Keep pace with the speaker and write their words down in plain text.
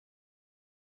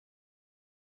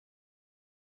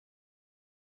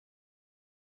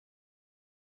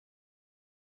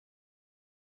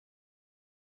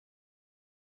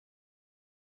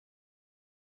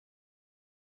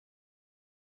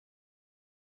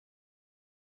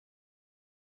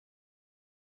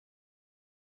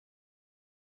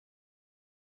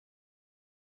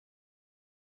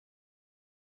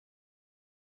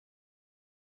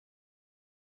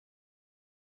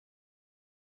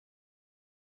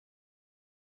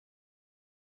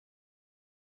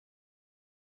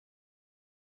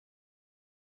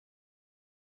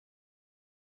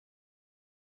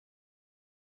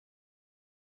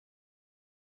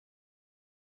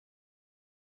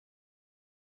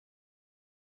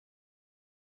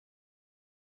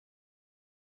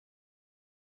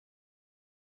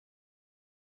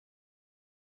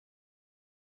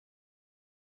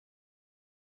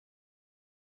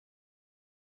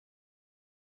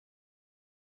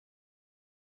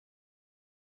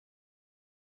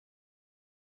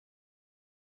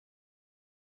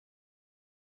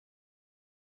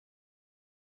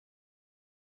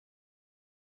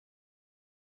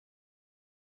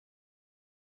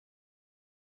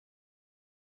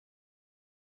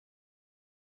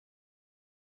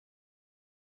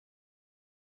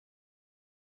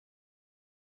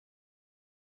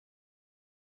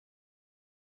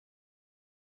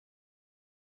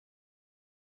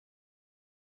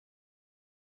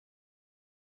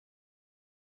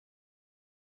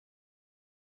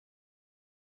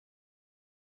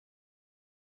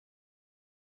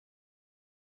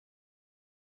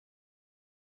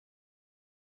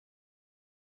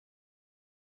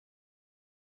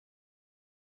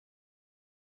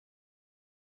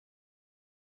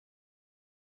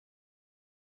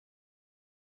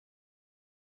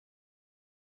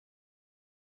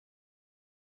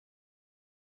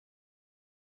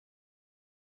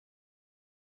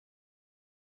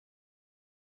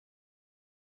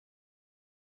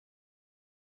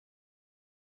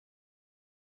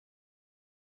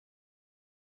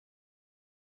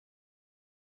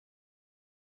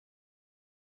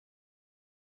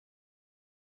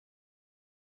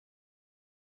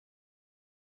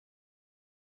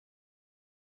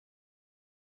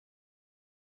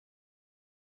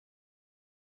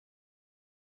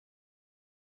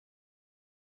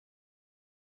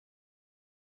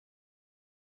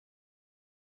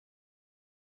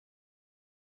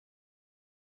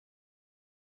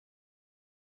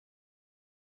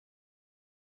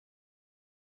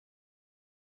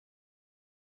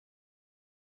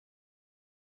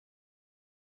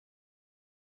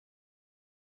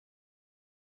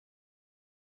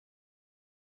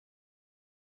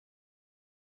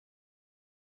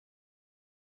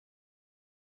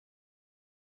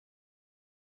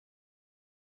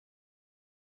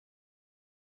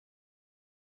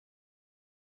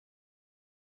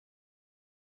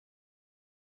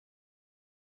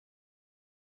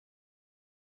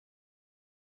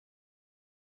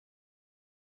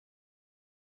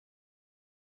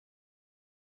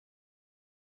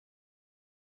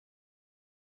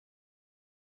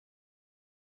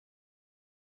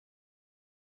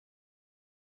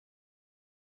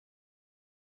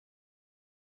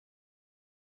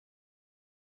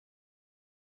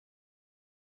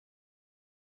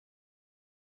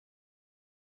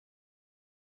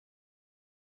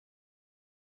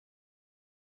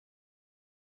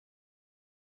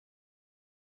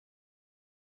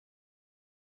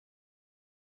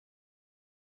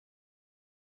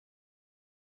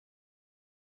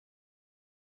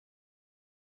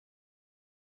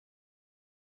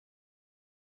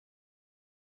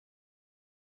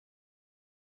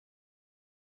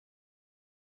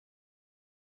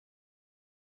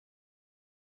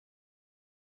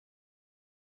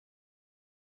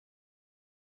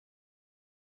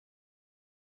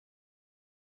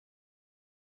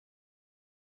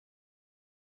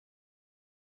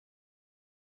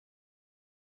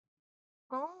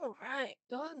All right,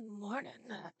 good morning.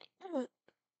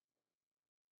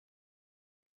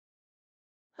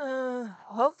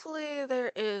 Hopefully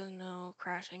there is no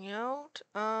crashing out.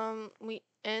 We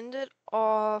ended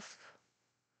off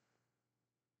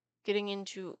getting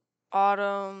into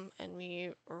autumn and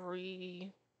we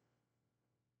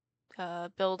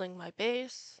building my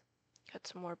base. Got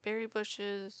some more berry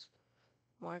bushes,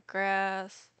 more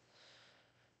grass.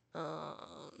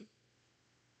 Um,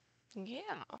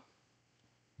 yeah,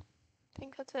 I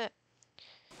think that's it.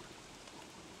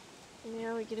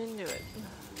 Yeah, we get into it.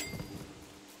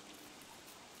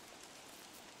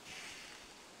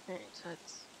 Alright, so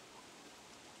it's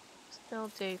still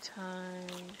daytime.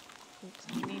 It's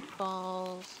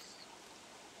meatballs.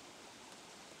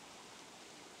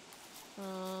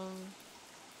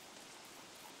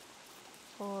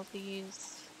 Pull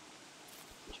these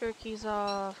turkeys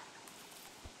off.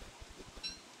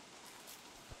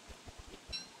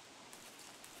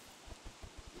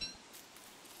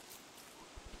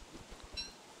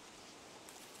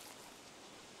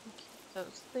 Keep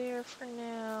those there for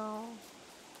now.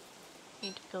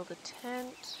 Need to build a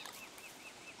tent.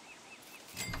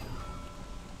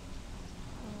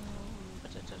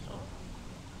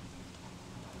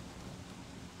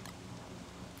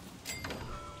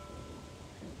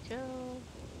 There we go.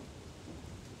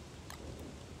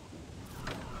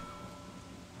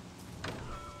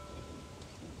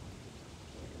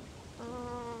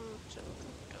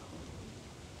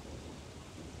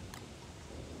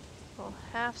 We'll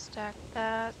half stack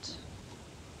that.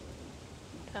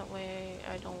 That way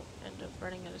I don't end up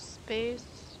running out of space.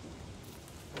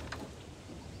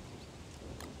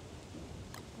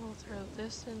 We'll throw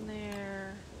this in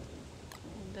there,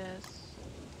 and this,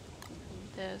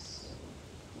 and this.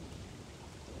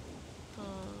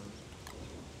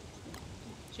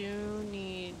 Do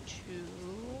need to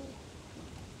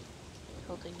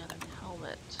build another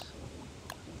helmet.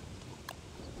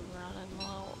 Running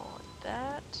low on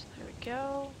that. There we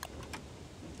go.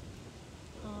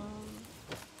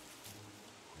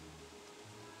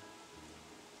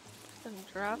 Then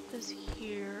drop this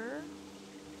here.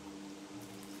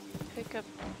 Pick up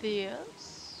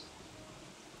this.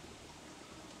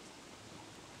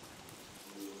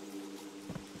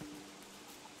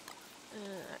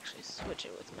 Actually switch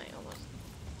it with my almost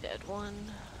dead one.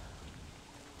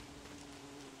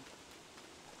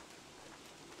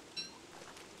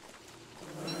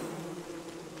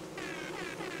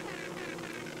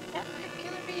 Yeah,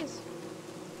 killer bees.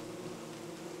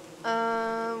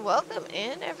 Welcome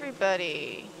in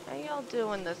everybody. How y'all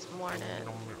doing this morning?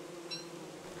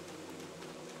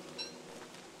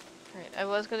 Alright, I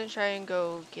was gonna try and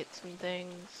go get some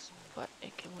things, but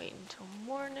it can wait until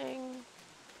morning.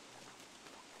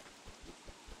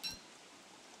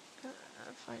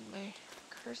 Find my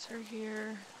cursor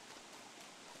here.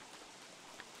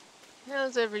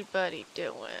 How's everybody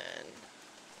doing?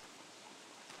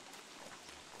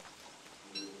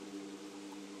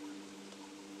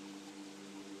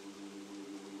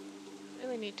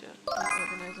 Really need to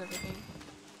organize everything.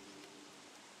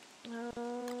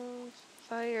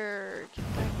 Fire, get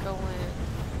that going.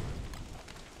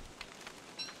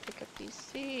 Pick up these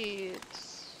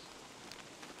seeds.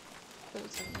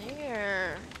 Those in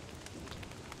there.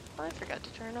 Oh, I forgot to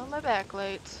turn on my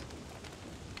backlights.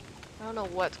 I don't know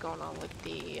what's going on with the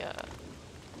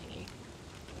thingy.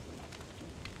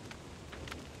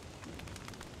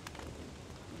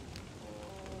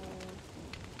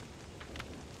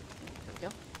 There we go.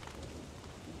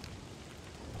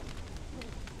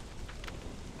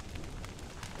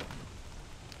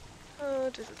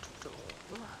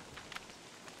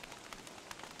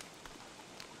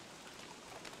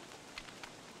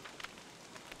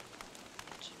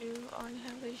 Do I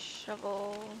have a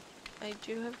shovel? I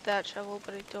do have that shovel,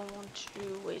 but I don't want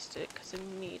to waste it because I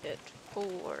need it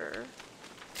for...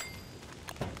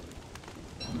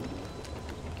 There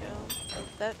we go.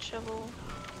 Put that shovel.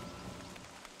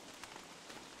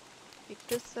 Take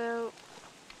this out.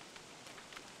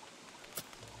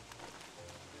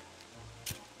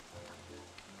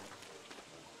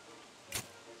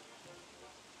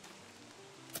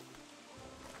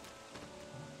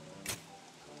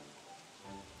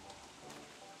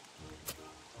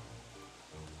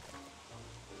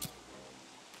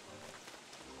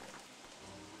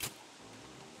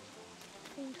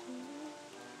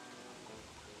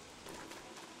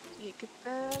 Get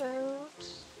that out.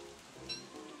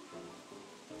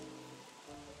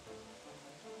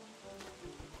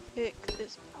 Pick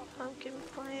this pumpkin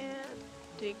plant.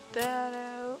 Dig that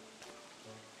out.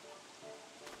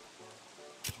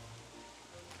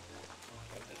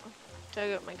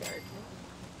 Dug up my garden.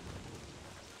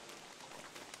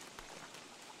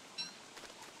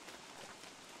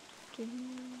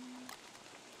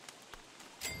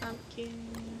 Pumpkin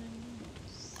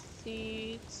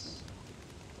seeds.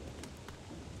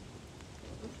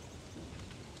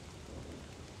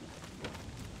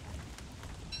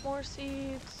 More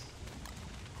seeds.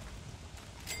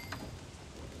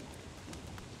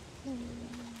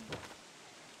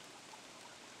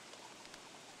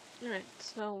 Alright,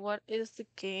 so what is the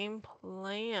game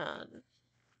plan?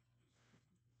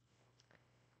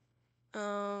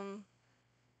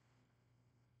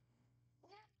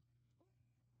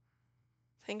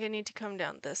 I think I need to come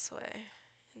down this way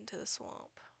into the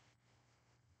swamp.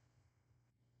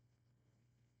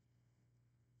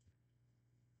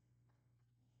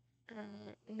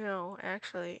 No,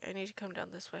 actually, I need to come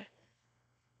down this way.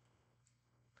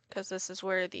 Because this is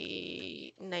where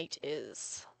the night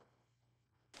is.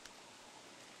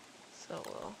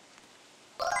 So,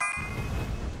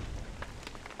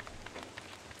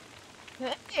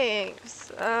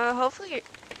 thanks! Hopefully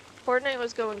Fortnite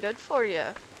was going good for you.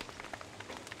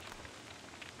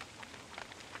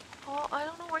 Oh, I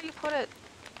don't know where you put it.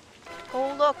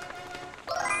 Oh, look!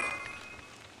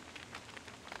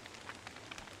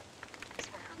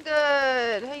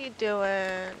 Good! How you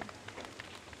doing?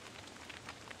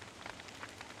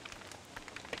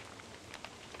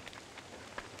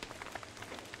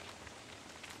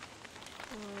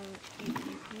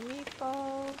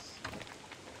 Meatballs.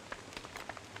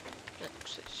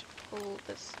 Actually, I should pull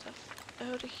this stuff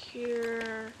out of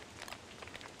here.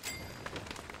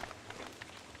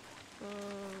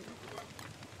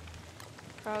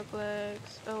 Frog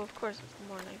legs. Oh, of course, it's the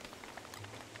morning.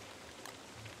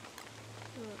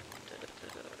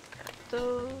 Grab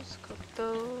those, cook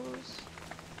those.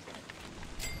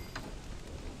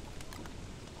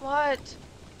 What?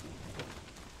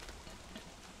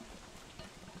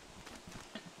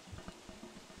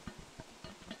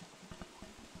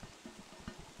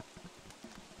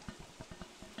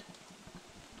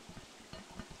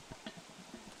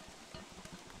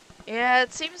 Yeah,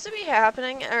 it seems to be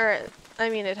happening, or, I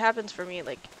mean, it happens for me,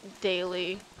 like,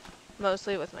 daily,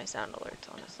 mostly with my sound alerts,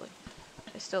 honestly.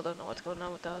 I still don't know what's going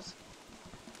on with those.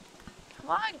 Come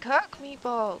on, cook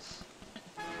meatballs!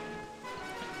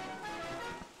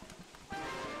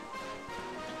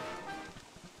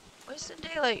 Wasting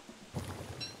daylight!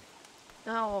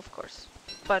 Oh, of course.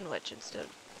 Bun witch instead.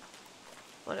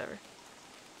 Whatever.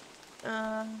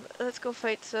 Let's go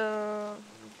fight some...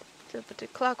 the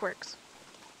clockworks.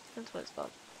 That's what it's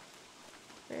called.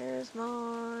 Where's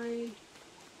my...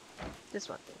 this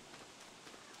one.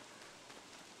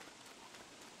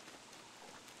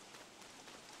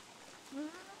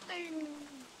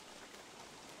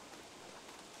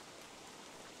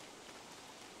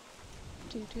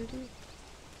 Do do do.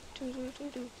 Do do do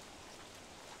do.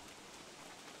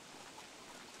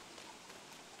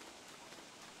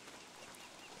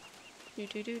 Do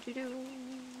do do do do.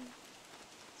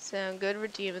 Sound good,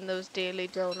 redeeming those daily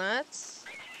donuts.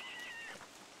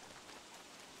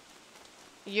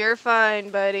 You're fine,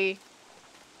 buddy.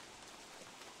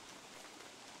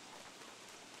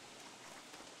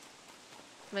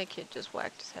 My kid just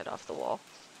whacked his head off the wall.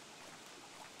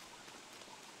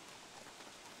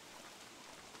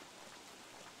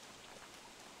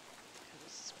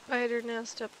 Spider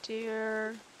nest up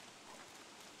here.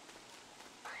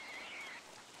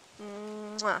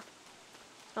 Mwah.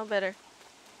 No better.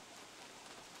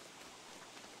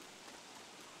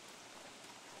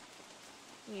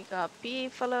 We got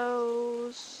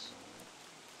beefaloes.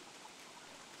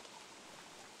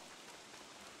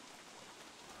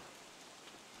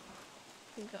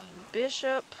 We got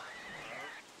bishop.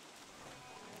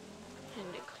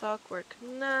 And a clockwork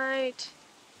knight.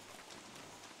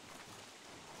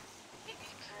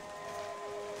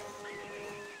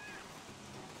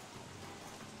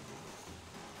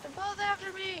 They're both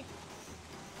after me.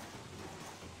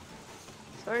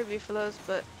 Sorry, beefaloes,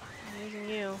 but I'm using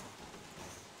you.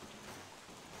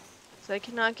 So I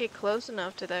cannot get close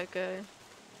enough to that guy.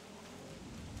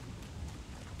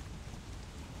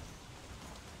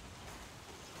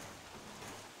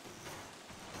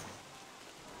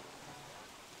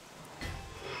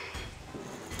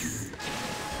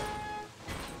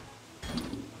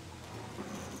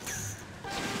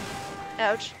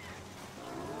 Ouch.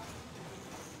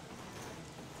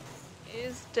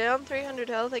 He's down 300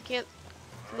 health. I can't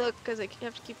look because I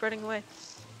have to keep running away.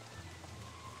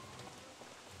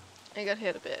 I got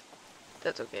hit a bit.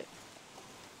 That's okay.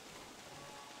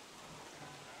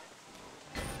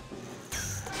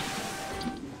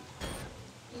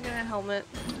 You got a helmet.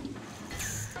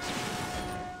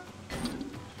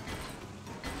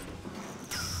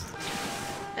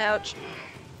 Ouch.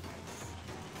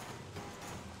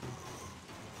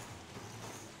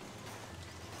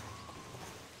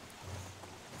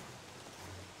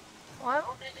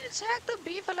 Attack the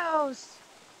beefaloes!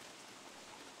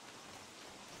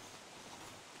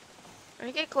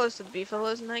 I get close to the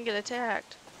beefaloes and I get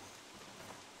attacked.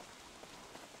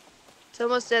 It's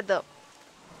almost dead though.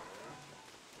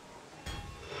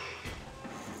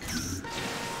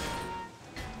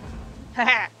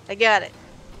 Haha! I got it.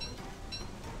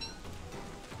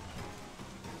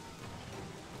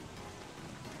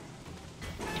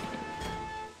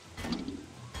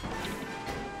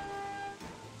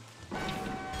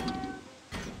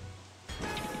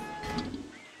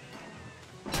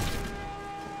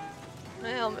 My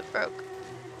helmet broke,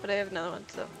 but I have another one,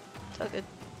 so it's all good.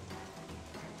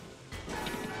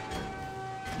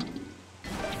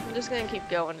 I'm just gonna keep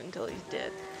going until he's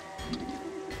dead.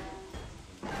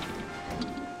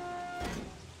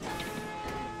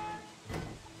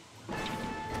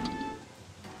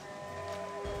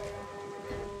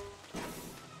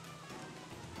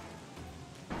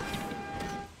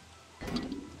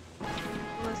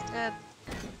 Almost dead.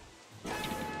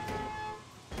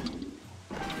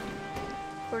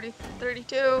 40,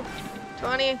 32,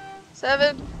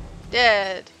 27,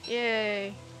 dead.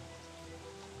 Yay.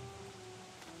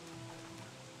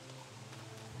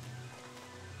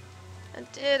 I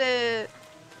did it.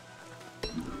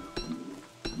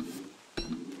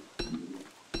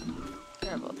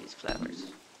 Grab all these flowers.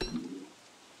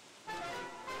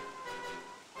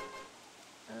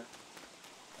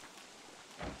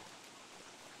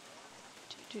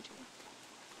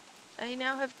 I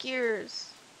now have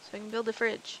gears, so I can build a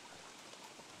fridge.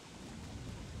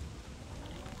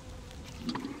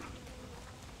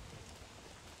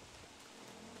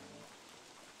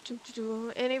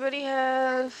 Anybody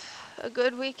have a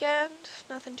good weekend?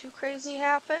 Nothing too crazy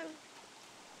happened?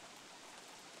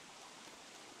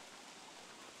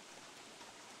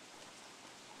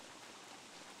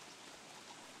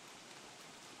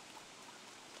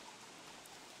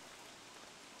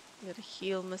 I gotta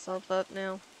heal myself up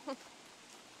now.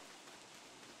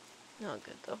 Not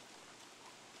good though.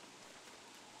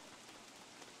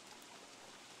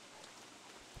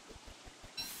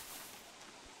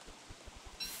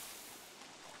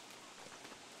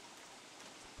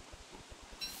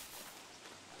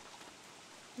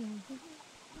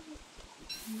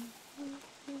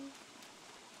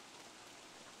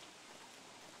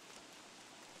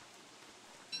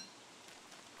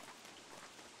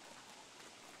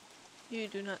 You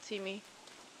do not see me.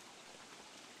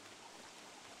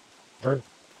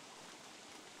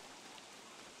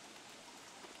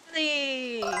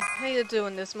 Hey, how you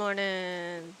doing this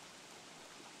morning?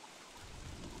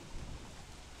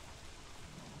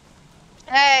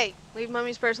 Hey, leave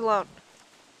Mummy's purse alone.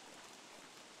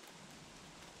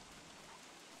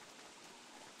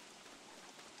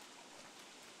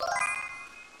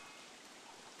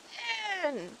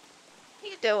 How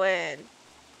you doing?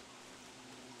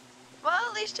 Well,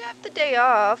 at least you have the day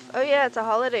off. Oh yeah, it's a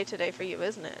holiday today for you,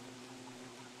 isn't it?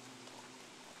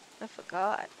 I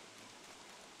forgot.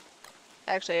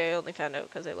 Actually, I only found out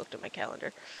because I looked at my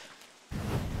calendar.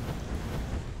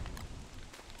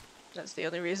 That's the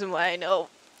only reason why I know.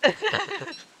 Ooh,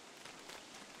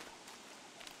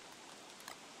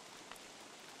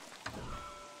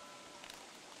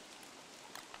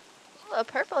 a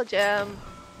purple gem.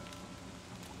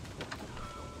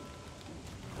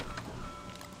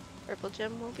 Purple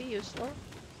gem will be useful.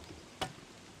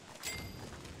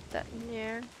 That in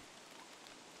there.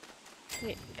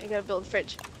 Wait, I gotta build a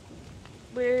fridge.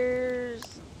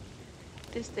 Where's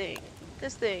this thing?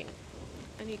 This thing.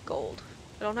 I need gold.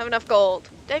 I don't have enough gold.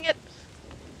 Dang it!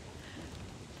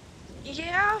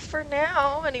 Yeah, for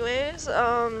now, anyways.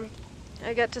 I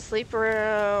got to sleep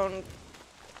around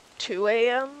 2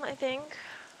 a.m., I think.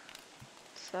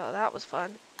 So that was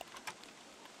fun.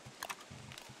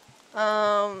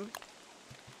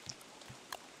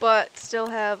 But still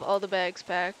have all the bags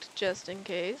packed just in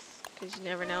case, because you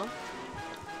never know.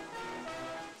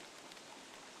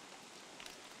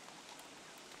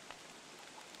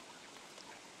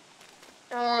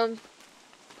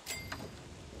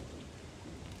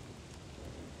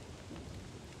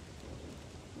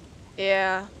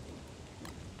 Yeah.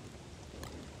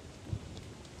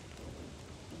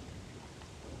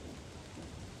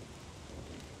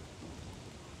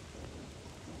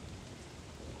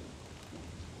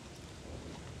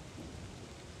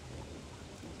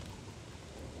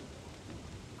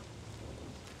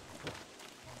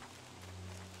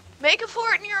 Make a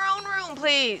fort in your own room,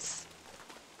 please.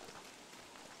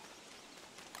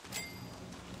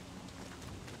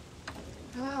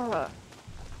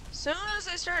 As soon as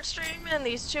I start streaming,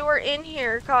 these two are in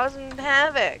here causing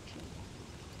havoc.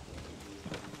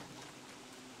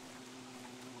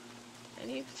 I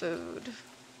need food.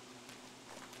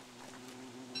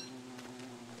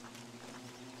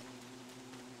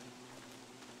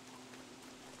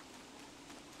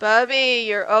 Bubby,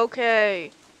 you're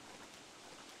okay.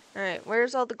 Alright,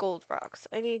 where's all the gold rocks?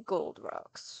 I need gold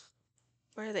rocks.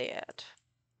 Where are they at?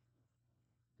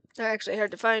 They're actually hard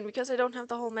to find because I don't have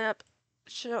the whole map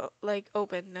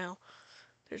open now.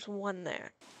 There's one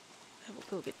there. I will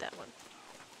go get that one.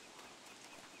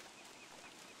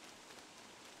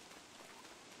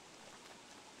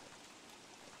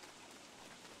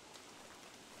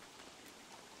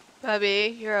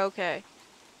 Bubby, you're okay.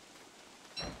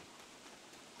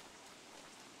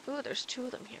 Ooh, there's 2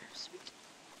 of them here. Sweet.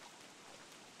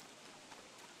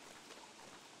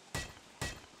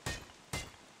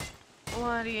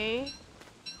 Bloody.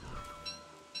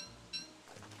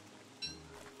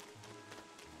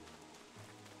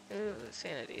 Ooh,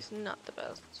 sanity's not the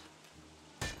best.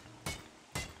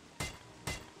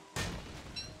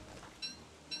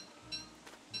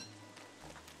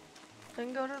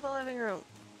 Then go to the living room.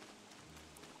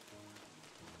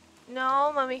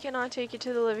 No, Mommy cannot take you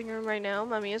to the living room right now.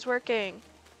 Mommy is working.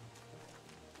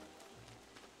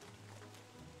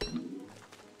 Grab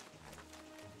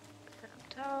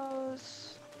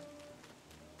those.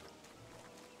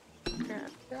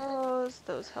 Grab those.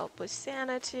 Those help with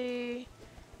sanity.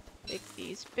 Take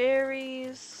these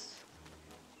berries.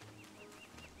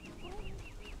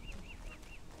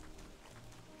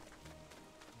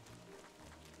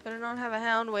 Better not have a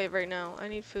hound wave right now. I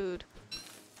need food.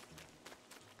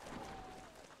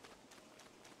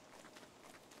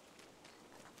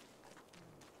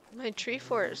 My tree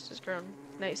forest has grown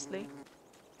nicely.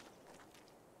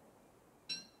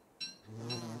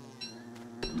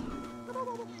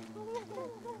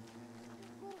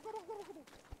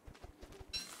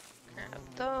 Grab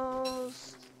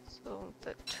those so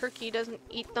the turkey doesn't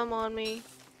eat them on me.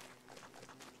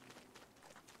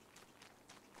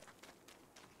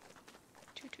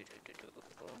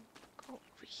 Go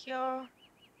over here.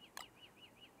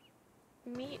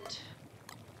 Meat.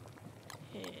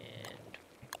 And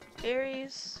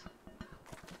berries.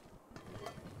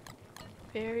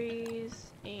 Berries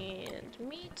and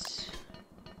meat.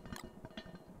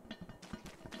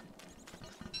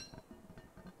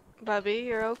 Bubby,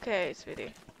 you're okay,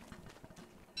 sweetie.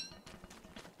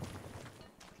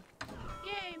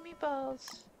 Yay,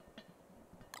 meatballs.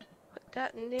 Put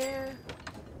that in there.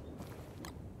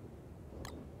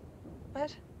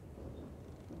 What?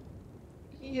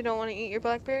 You don't want to eat your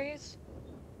blackberries?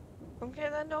 Okay,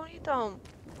 then don't eat them.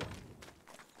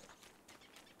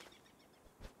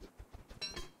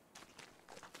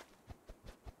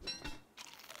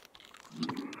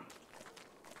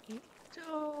 Eat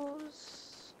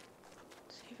those.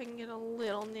 See if I can get a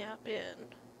little nap in.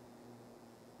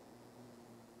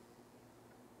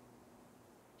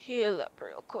 Heal up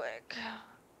real quick.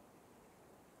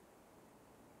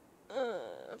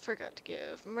 Forgot to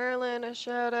give Merlin a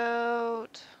shout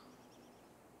out.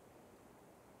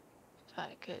 If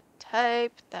I could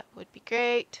type, that would be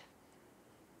great.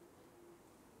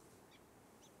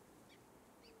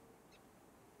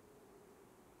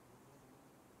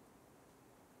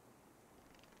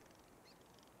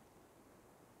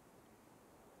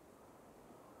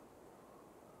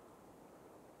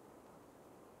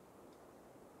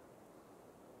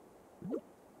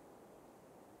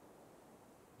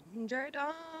 Dried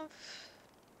off.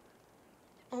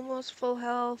 Almost full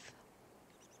health.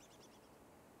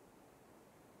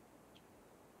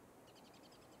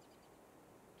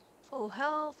 Full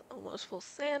health, almost full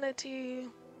sanity.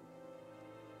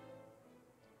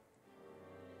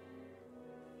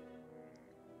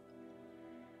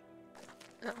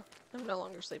 Oh, I'm no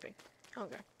longer sleeping.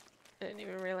 Okay. I didn't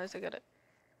even realize I got it.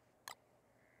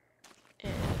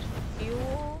 And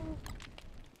fuel.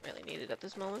 Really need it at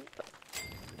this moment, but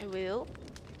I will.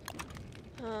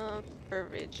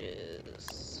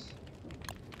 Beverages.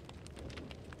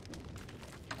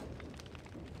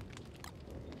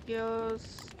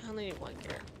 Yos. I only need 1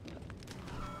 gear.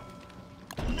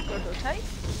 Prototype.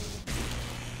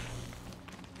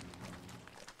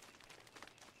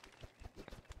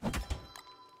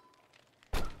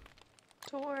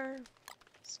 Store.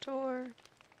 Store.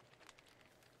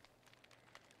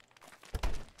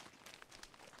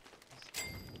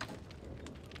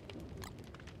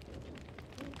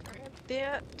 Grab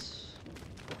that.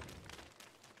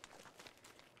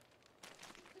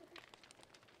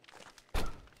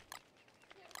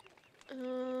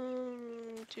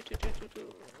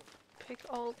 Pick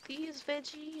all these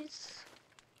veggies.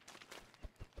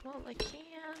 Well, I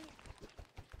can.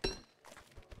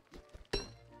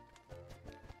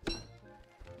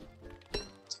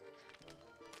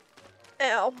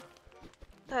 Ow.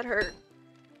 That hurt.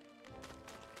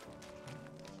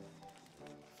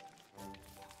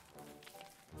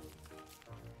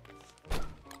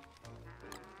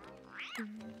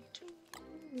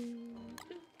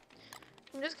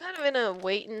 I'm just kind of in a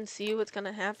wait and see what's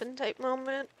gonna happen type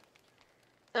moment.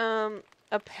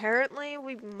 Apparently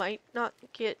we might not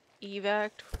get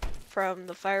evac'd from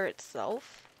the fire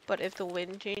itself, but if the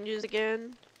wind changes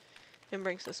again and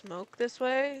brings the smoke this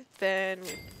way, then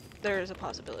there is a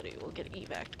possibility we'll get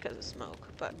evac'd because of smoke,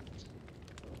 but...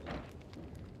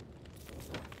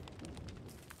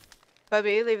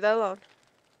 Bubby, leave that alone.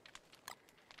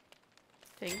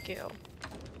 Thank you.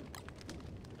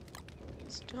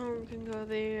 Stone can go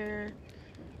there.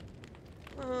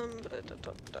 What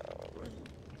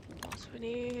else we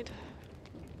need?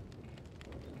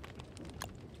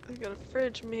 I got a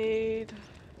fridge made.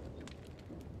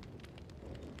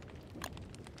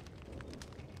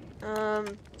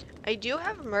 I do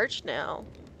have merch now.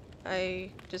 I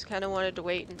just kind of wanted to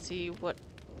wait and see what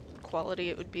quality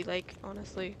it would be like,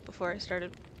 honestly, before I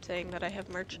started saying that I have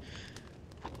merch.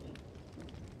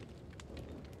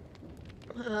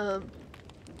 If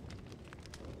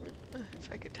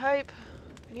I could type,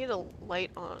 I need a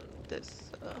light on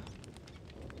this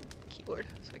keyboard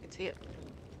so I can see it.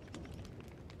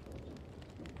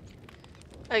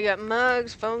 I got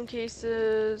mugs, phone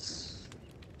cases,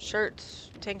 shirts,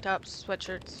 tank tops,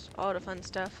 sweatshirts, all the fun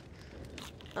stuff.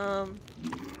 I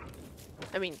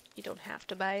mean, you don't have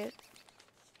to buy it,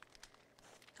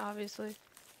 obviously.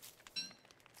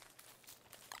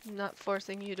 I'm not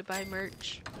forcing you to buy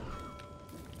merch.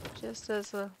 Just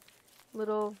as a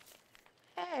little,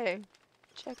 hey,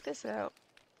 check this out.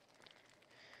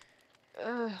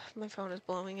 My phone is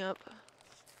blowing up.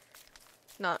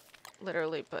 Not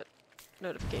literally, but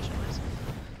notification-wise.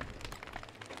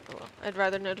 Oh well, I'd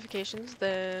rather notifications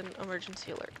than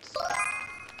emergency alerts.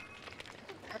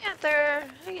 Panther,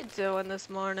 how you doing this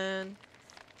morning?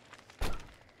 I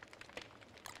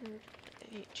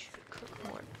need to cook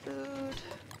more food.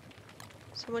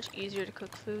 So much easier to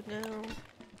cook food now.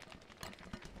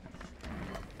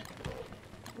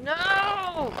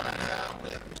 No!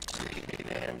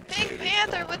 Pink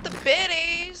Panther with the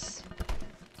biddies!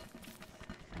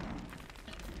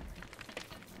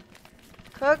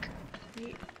 Cook.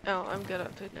 Eat. Oh, I'm good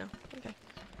on food now. Okay.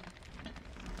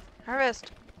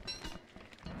 Harvest.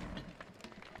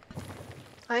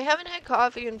 I haven't had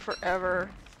coffee in forever,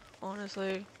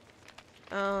 honestly.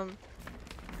 I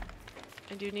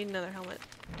do need another helmet.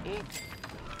 Eat.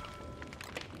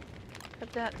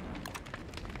 Grab that.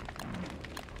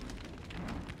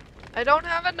 I don't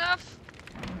have enough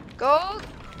gold.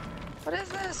 What is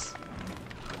this?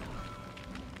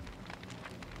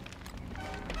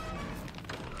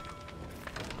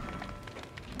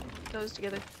 Those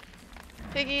together.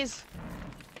 Piggies.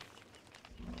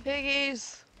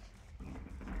 Piggies.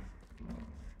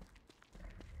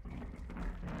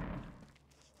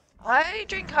 I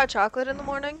drink hot chocolate in the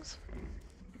mornings,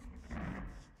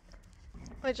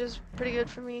 which is pretty good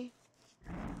for me.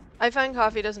 I find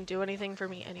coffee doesn't do anything for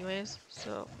me anyways,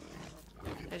 so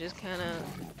I just kind of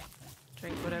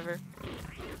drink whatever.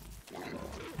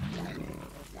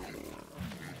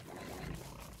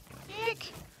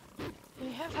 Eek!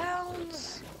 We have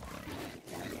hounds!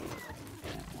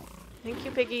 Thank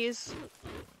you, piggies.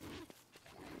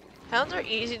 Hounds are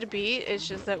easy to beat, it's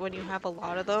just that when you have a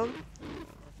lot of them,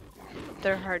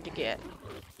 they're hard to get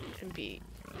and beat.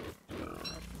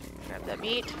 Grab that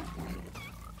meat.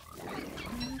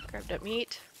 Grab that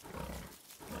meat.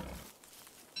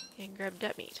 And grab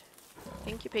that meat.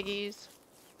 Thank you, piggies.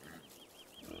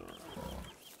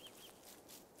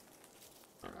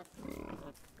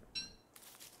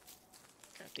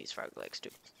 Grab these frog legs too.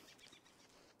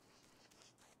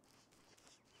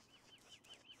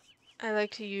 I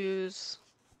like to use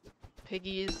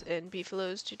piggies and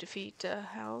beefaloes to defeat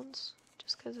hounds,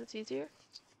 just because it's easier.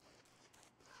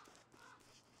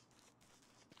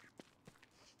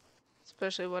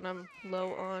 Especially when I'm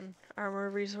low on armor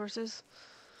resources.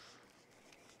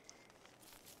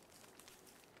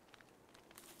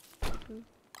 Put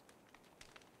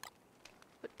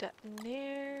that in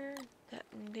there, that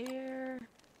in there,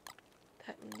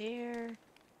 that in there.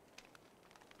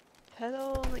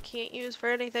 Pedal I can't use for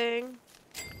anything.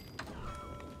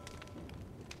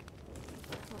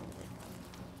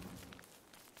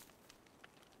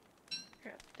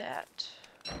 Grab that.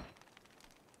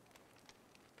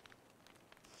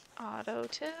 Auto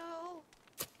till.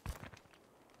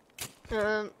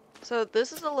 So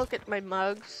this is a look at my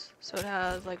mugs. So it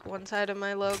has like one side of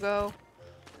my logo,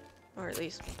 or at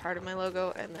least part of my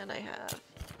logo, and then I have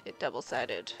it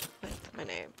double-sided with my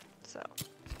name. So.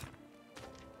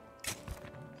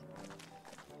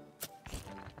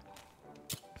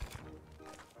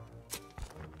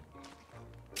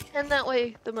 And that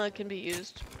way the mug can be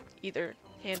used either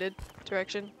handed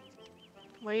direction.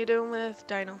 What are you doing with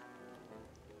Dino?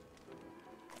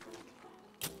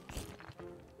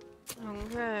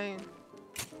 Okay.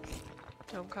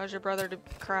 Don't cause your brother to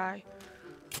cry.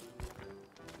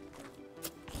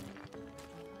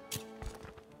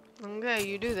 Okay,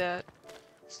 you do that.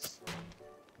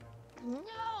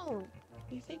 No!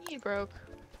 You think he broke?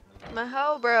 My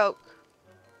hoe broke.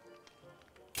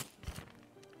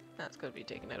 That's gonna be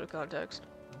taken out of context.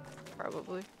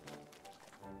 Probably.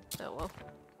 Oh well.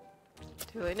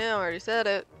 Too late now, I already said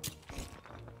it.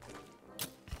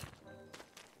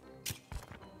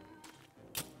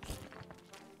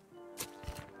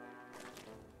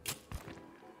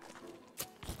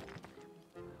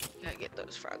 Gotta get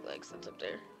those frog legs that's up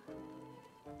there.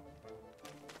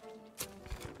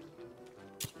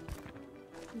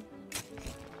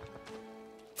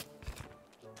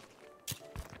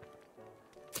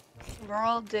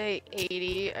 Overall day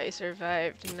 80, I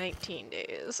survived 19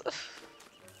 days.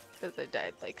 Because I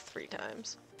died like 3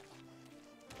 times.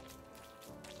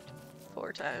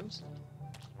 4 times.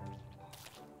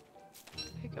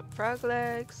 Pick up frog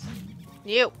legs.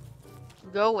 You!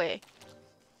 Go away.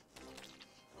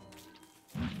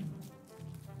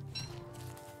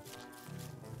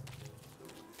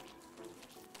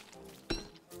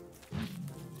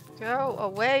 Go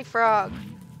away, frog!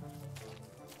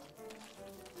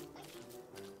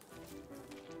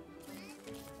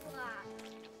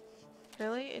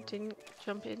 Really? It didn't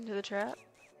jump into the trap?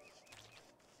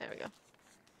 There we go.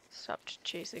 Stopped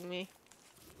chasing me.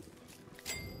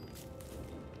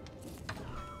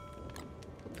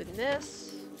 Open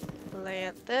this.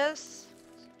 Plant this.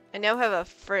 I now have a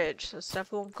fridge, so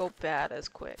stuff won't go bad as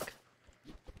quick.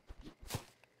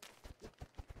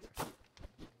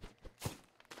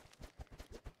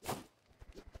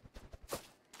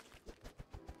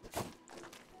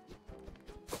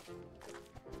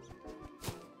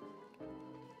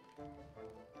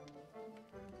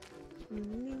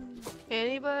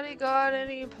 Anybody got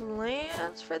any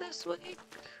plans for this week?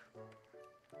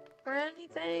 Or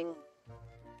anything?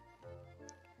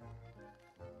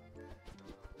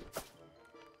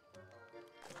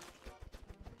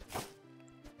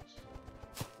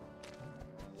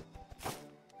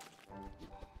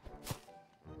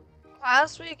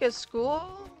 Last week at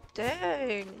school?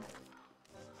 Dang.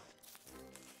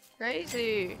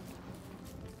 Crazy.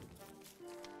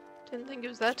 Didn't think it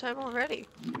was that time already.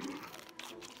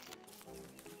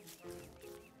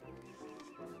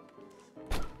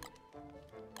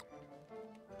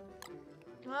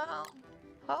 Well,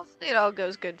 hopefully it all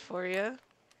goes good for you.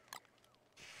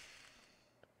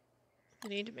 I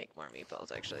need to make more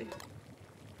meatballs, actually.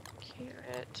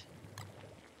 Carrot,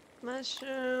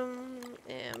 mushroom,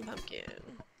 and pumpkin.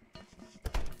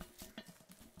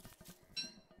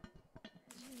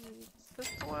 Is this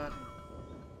the one?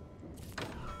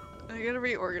 I gotta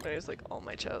reorganize, like, all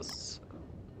my chests.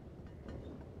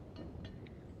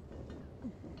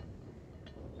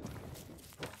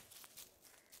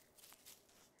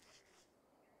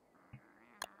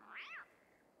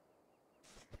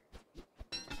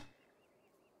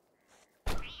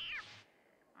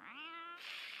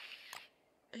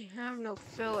 I have no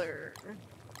filler.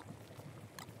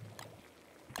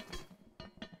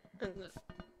 And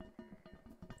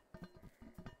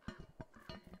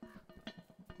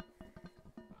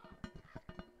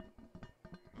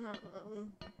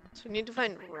so we need to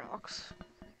find rocks.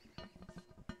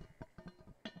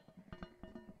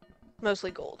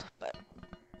 Mostly gold, but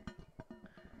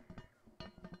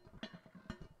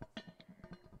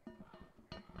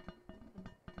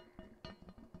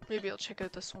maybe I'll check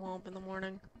out the swamp in the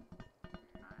morning.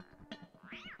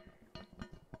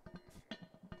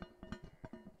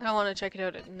 I don't want to check it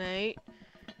out at night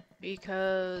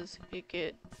because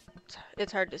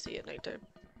it's hard to see at nighttime.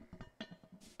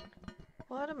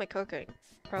 What am I cooking?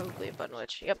 Probably a bun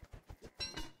witch. Yep.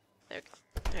 There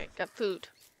we go. Alright, got food.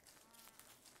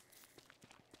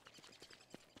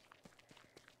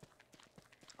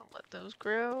 I'll let those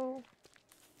grow.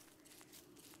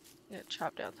 I'm gonna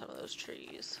chop down some of those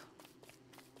trees.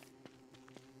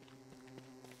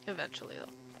 Eventually,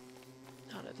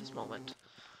 though. Not at this moment.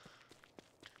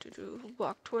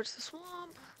 Walk towards the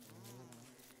swamp.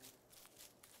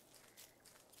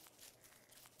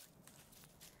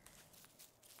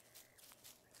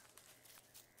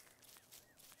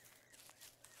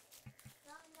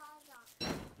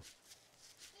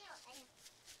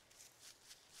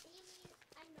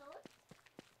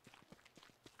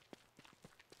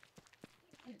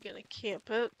 I'm gonna camp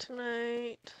out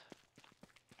tonight.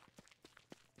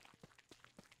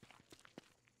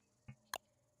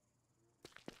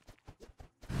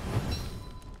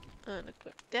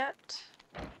 Unequip that.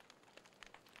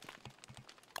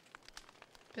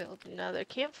 Build another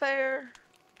campfire.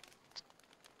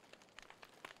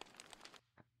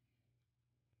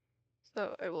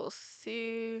 So I will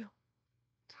see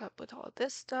what's up with all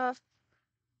this stuff.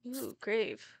 Ooh,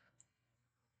 grave.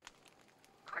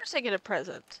 Of course I get a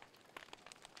present.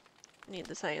 Need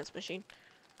the science machine.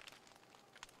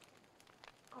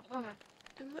 Oh,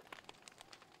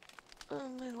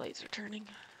 my lights are turning.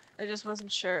 I just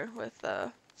wasn't sure with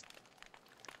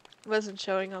wasn't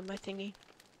showing on my thingy.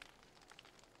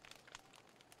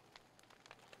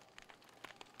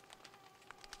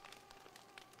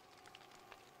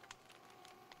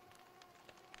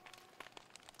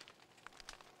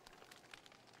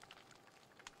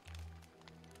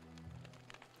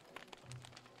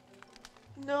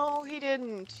 No, he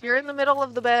didn't. You're in the middle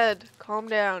of the bed. Calm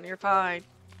down, you're fine.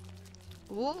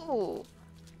 Ooh.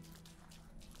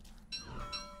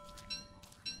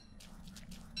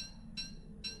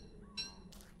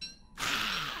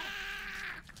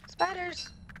 Spiders.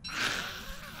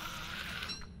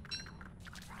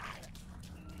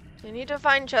 You need to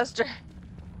find Chester.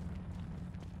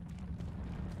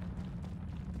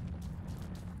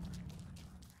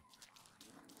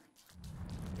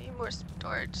 Need more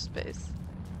storage space.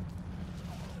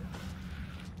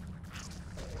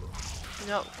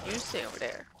 No, you stay over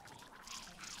there.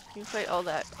 You fight all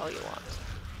that all you want.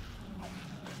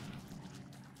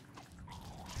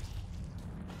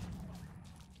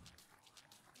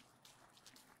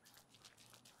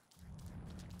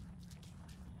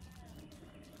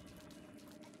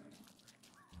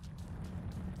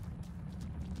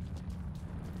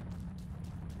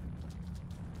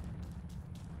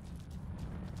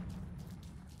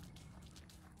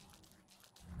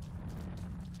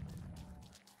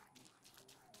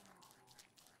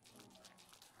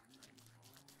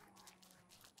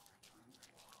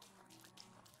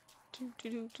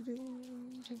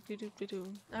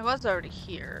 I was already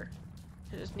here.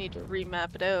 I just need to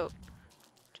remap it out,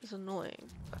 which is annoying.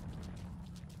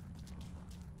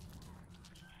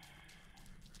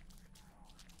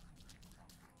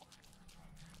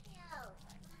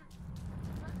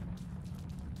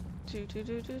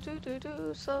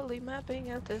 Slowly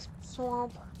mapping out this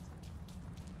swamp.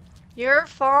 You're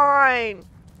fine.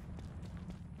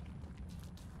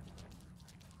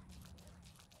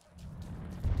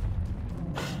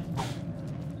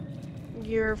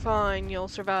 You're fine. You'll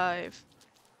survive.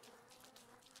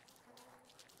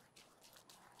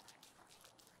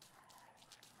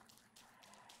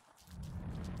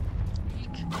 Eek.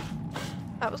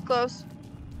 That was close.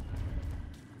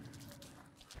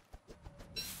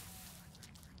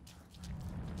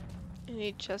 I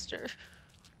need Chester.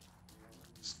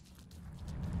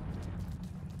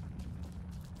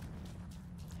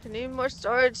 I need more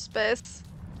storage space.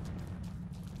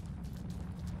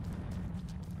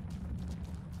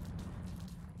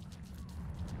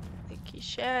 Thank you,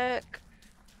 Shaq.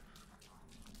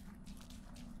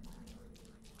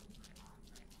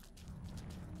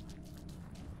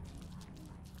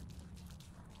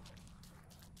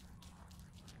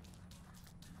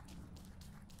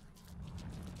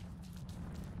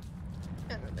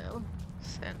 I don't know.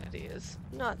 Sanity is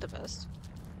not the best.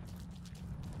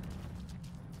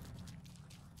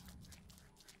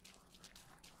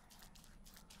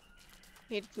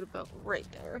 Need to put about right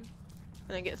there.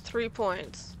 And I get 3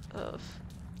 points of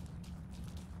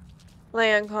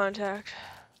land contact.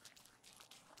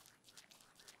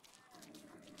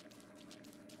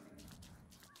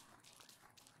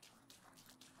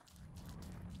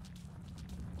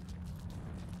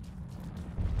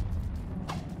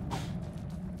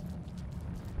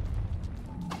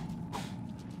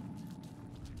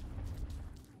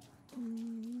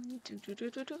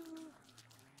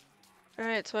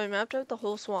 Alright, so I mapped out the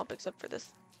whole swamp except for this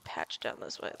patch down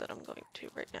this way that I'm going to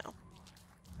right now.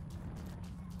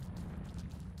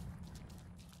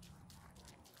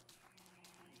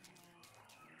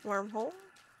 Wormhole?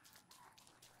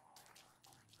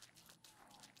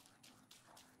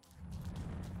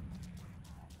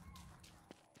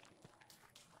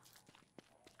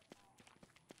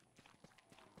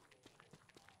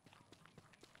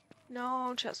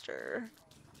 No, Chester.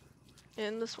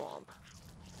 In the swamp.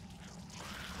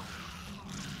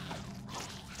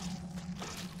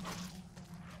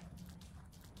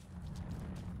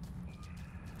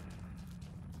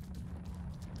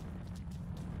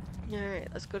 Alright,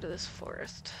 let's go to this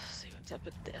forest. See what's up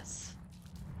with this.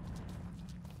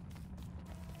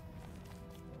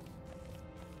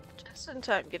 Just in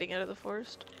time getting out of the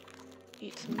forest.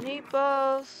 Eat some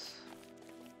meatballs.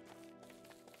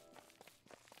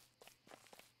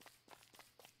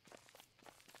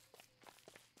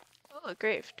 Oh, a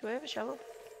grave. Do I have a shovel?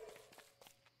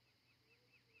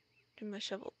 Did my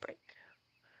shovel break?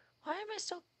 Why am I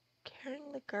still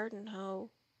carrying the garden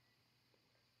hoe?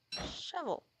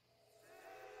 Shovel.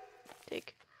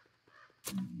 Dig.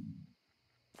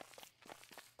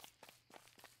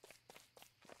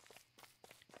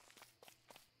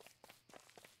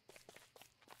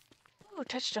 Oh,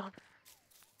 touchstone.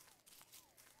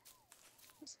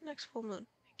 What's the next full moon?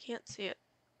 I can't see it.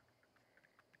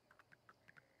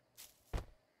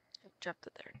 I've dropped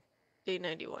it there. Day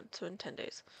 91, so in 10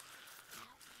 days.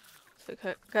 So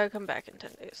gotta come back in 10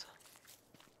 days.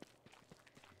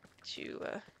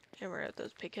 To hammer out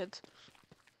those pig heads.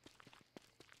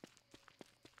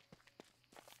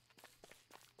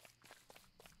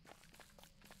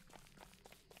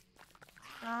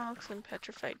 Rocks and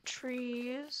petrified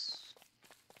trees.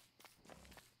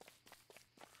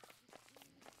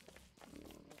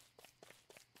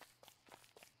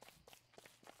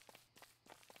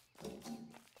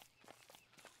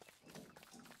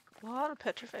 A lot of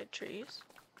petrified trees.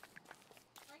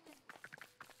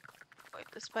 Avoid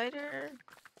the spider.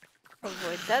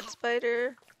 Avoid that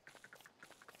spider.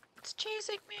 It's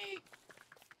chasing me.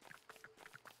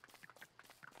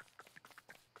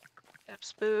 Yep,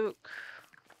 spook.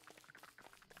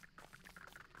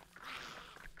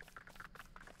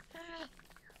 Ah.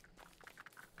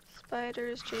 Spider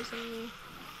is chasing me.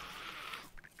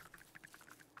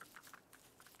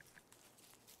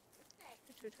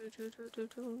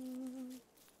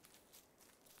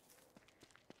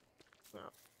 No.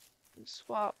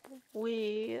 Swap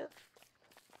with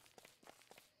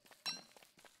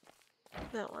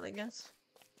that one, I guess.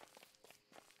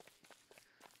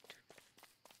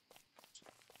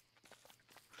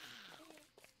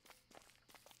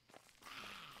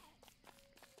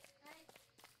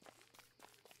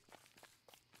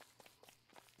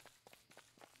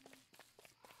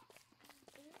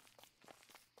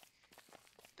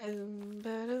 Boom,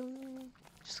 ba-doom.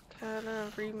 Just kind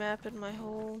of remapping my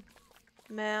whole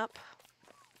map.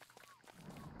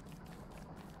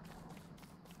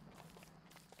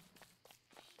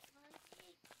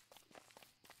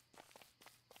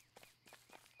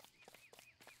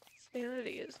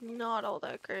 Sanity is not all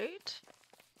that great.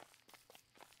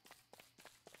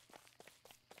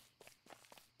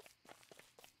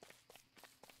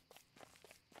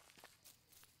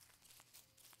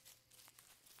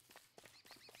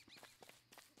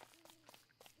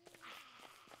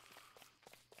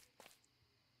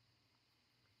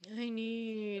 I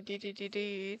need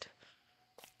deed.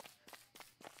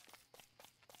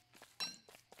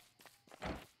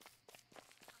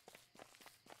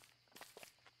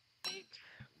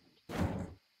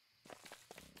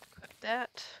 Cut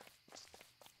that.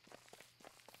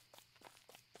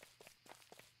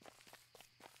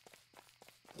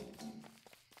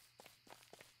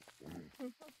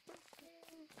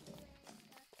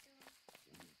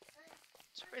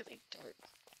 It's really dark.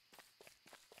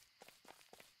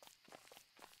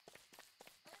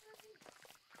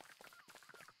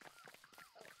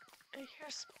 I hear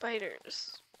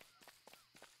spiders.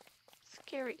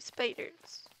 Scary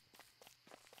spiders.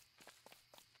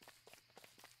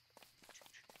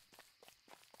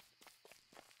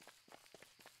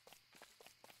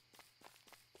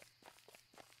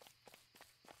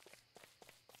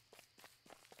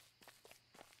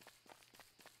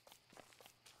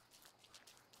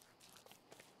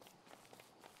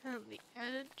 On the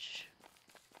edge.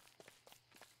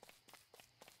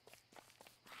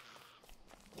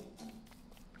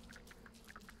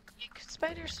 Eek,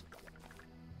 spiders.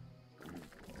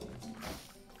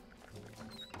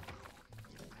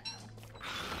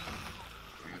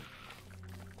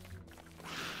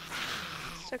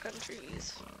 Stuck on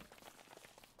trees.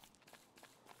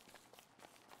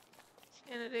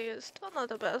 Sanity is still not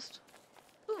the best.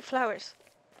 Ooh, flowers.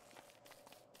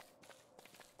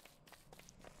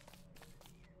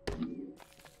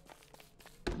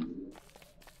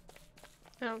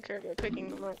 I don't care about picking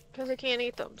them up, because I can't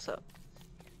eat them, so.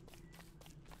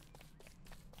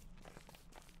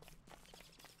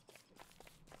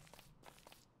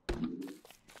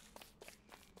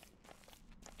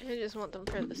 I just want them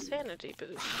for the sanity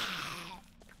boost.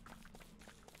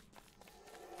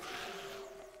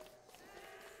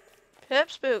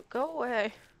 Pip spook, go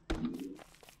away.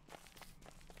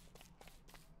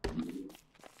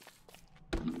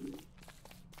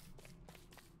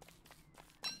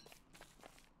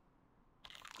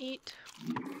 Eat.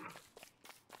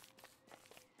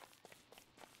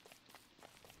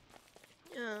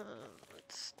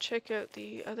 Let's check out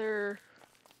the other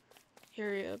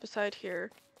area beside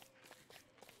here.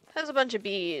 Has a bunch of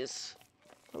bees.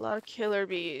 A lot of killer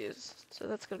bees. So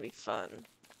that's gonna be fun.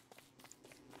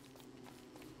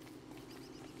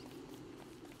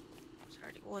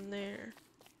 one there.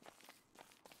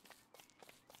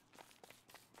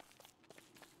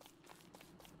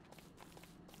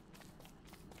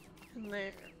 And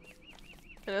there.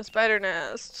 And a spider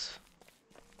nest.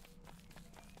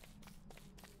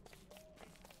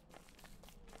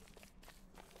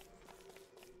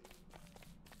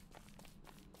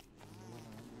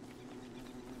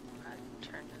 I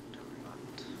turned it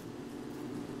around.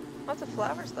 Lots of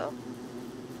flowers though.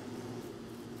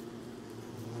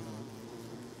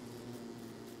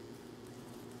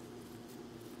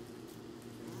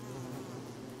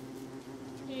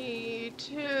 Three,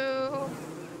 2, 1.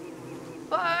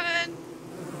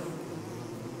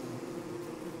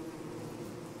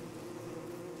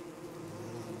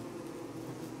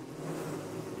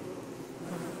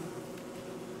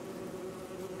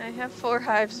 I have 4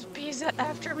 hives of bees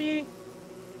after me.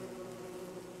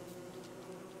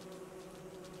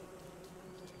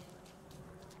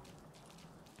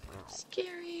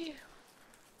 Scary.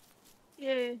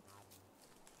 Yay.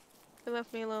 They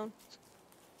left me alone.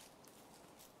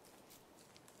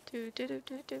 Do.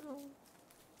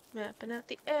 Mapping out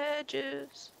the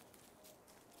edges.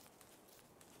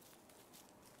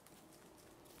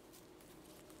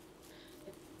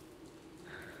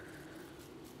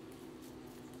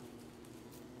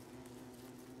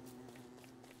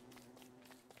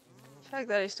 The fact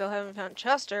that I still haven't found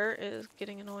Chester is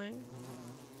getting annoying.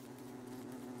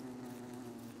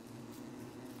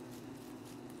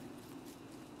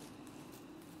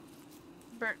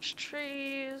 Birch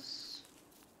trees.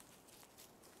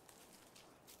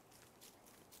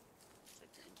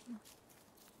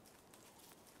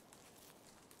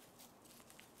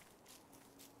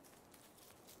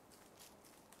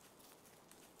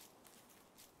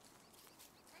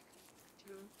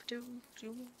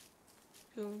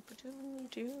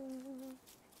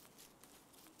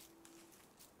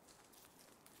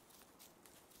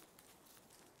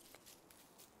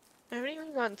 I haven't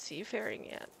even gone seafaring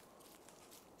yet.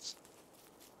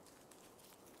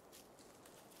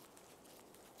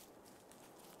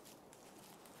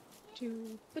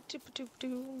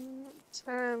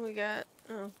 Time we got.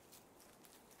 Oh.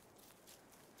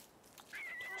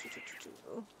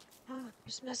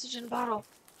 There's a message in a bottle.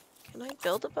 Can I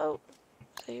build a boat?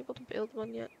 Was I able to build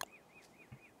one yet?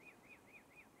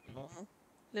 No.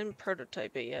 Didn't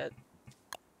prototype it yet.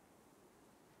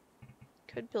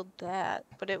 Could build that,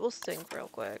 but it will sink real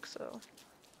quick, so.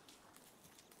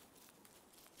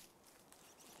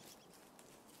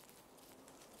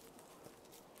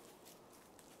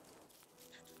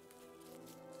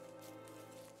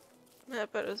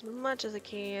 Map out as much as I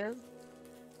can.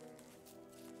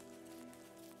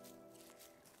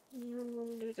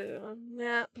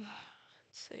 Map. Let's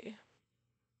see.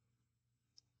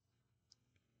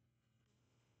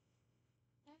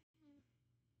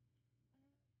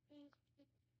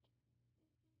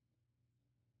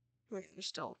 Wait, there's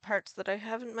still parts that I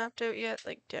haven't mapped out yet,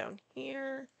 like down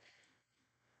here.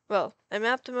 Well, I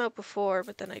mapped them out before,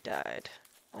 but then I died.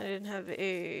 I didn't have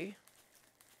a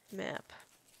map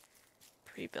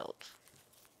pre-built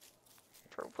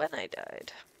for when I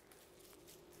died.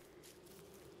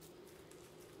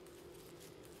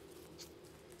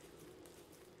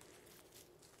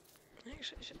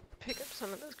 Actually, I should pick up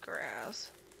some of this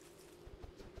grass.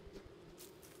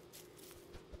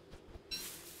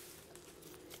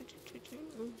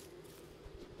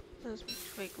 That's my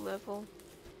twig level.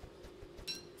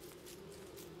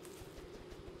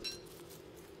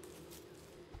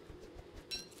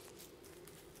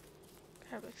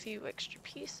 Grab a few extra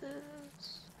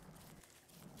pieces.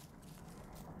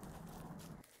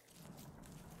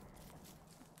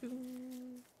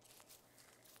 Boom.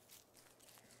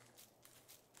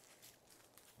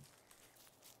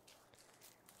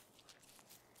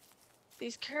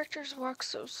 These characters walk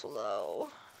so slow.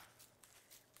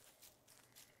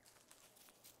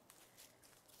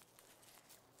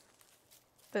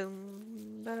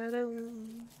 Boom,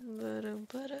 ba-dum, ba-dum,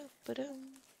 ba-dum, ba-dum.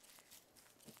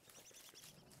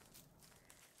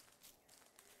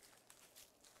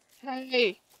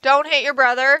 Hey, don't hit your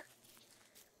brother.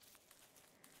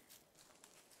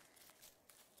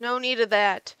 No need of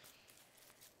that.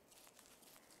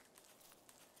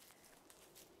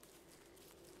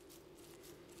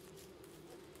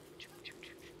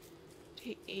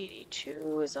 Day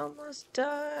 82 is almost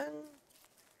done.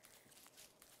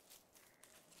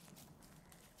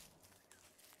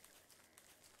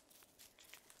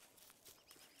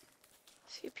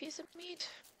 See a piece of meat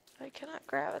I cannot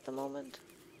grab at the moment.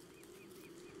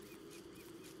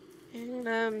 And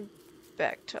I'm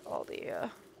back to all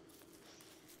the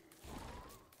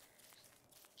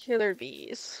killer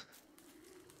bees.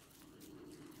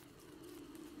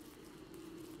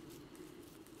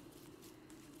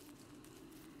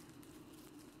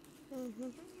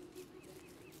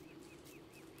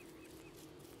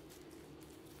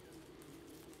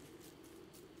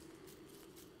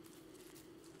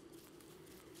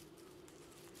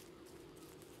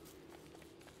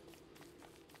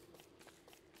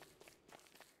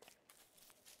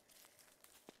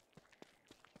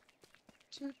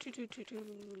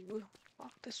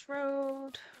 Walk this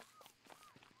road.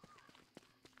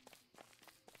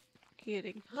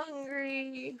 Getting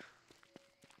hungry.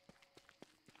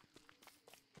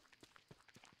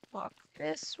 Walk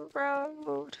this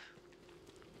road.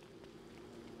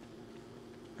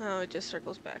 Oh, it just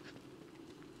circles back.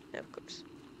 Yeah, of course.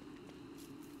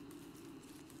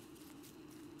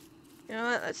 You know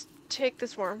what? Let's take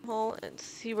this wormhole and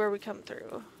see where we come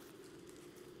through.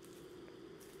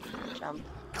 Jump.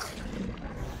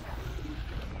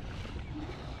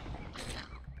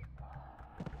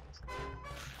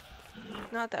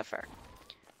 Not that far.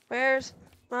 Where's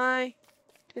my...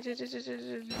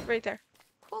 Right there.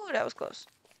 Oh, that was close.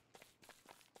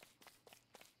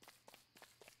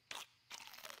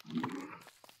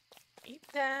 Eat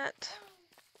that.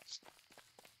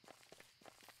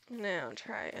 Now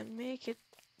try and make it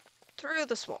through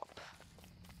the swamp.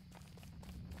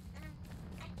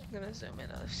 I'm gonna zoom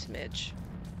in a smidge.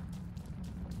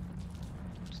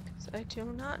 Just because I do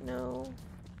not know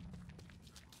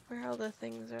where all the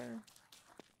things are.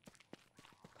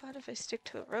 But if I stick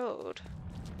to the road,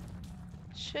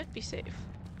 it should be safe.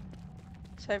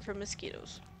 Aside from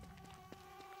mosquitoes.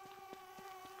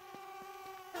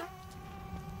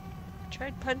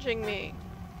 Tried punching me.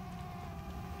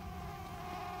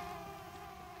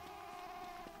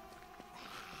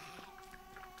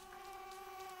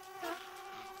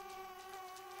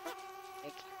 They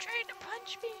keep trying to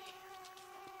punch me.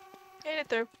 Made it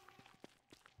through.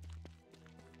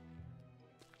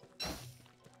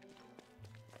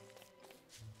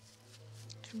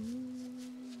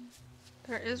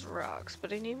 There is rocks,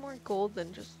 but I need more gold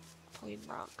than just plain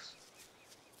rocks.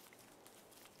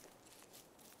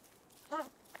 Oh.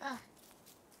 Ah.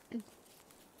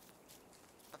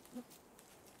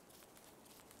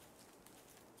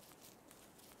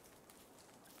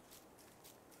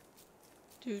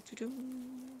 Do.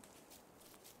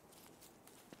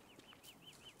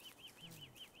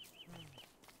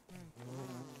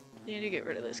 Need to get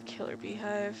rid of this killer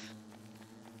beehive.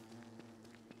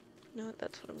 You know what?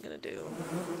 That's what I'm gonna do.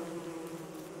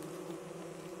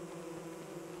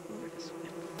 Over this way.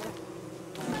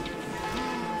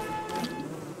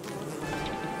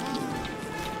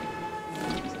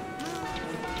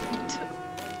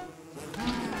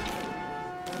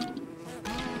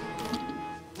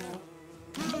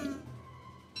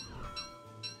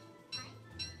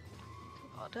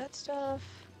 All that stuff.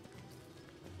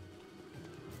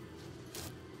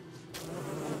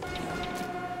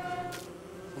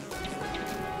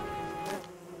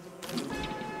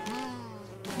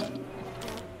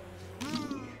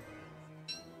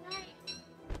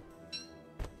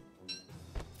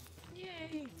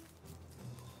 Yay!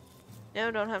 Now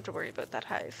I don't have to worry about that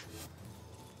hive.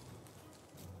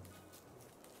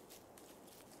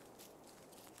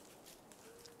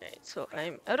 Alright, so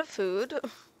I'm out of food.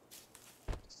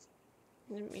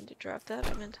 Didn't mean to drop that,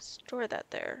 I meant to store that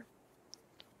there.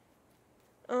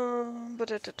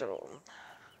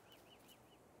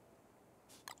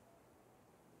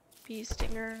 Bee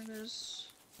stingers.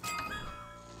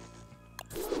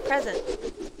 Present!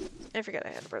 I forgot I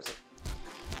had a present.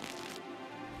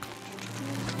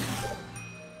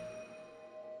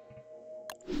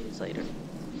 Use later.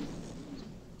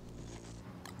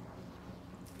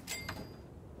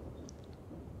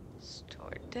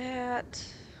 Store that.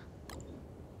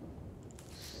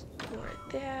 Store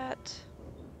that.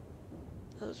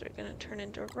 Those are gonna turn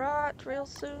into rot real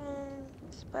soon.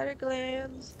 Spider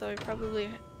glands, though I probably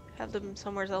have them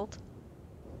somewhere else.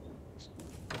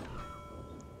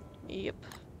 Yep.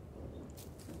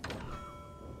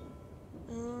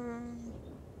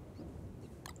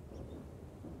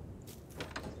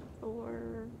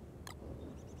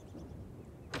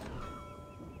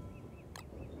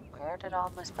 Where did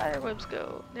all my spider webs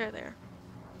go? There.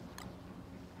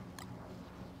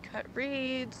 Cut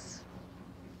reeds.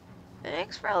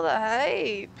 Thanks for all the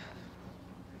hype.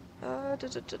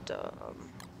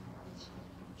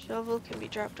 Shovel can be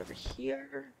dropped over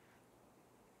here.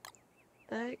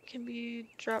 That can be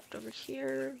dropped over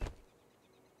here.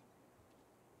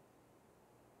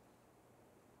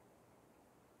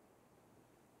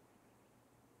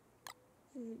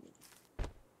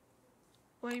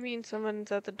 What do you mean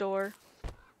someone's at the door?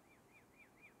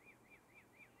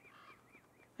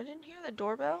 I didn't hear the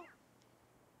doorbell.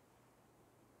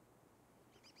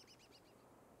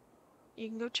 You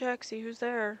can go check, see who's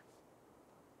there.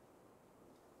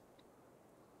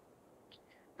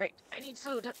 Right, I need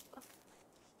food.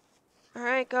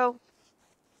 Alright, go.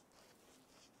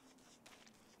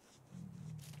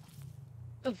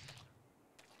 Oof.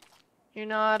 You're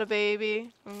not a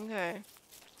baby? Okay.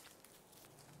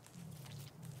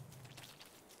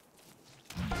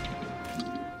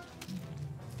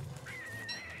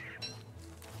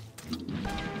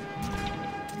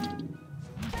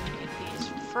 Get these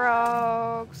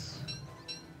frogs.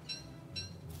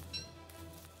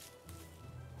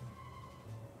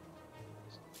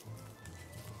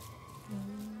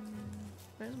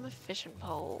 Where's my fishing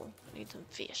pole? I need some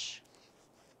fish.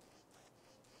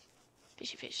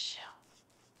 Fishy fish.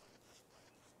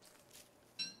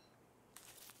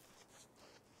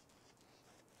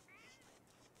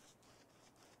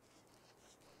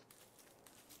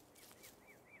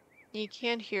 You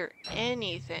can't hear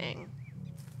anything.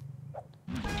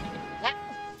 Ah!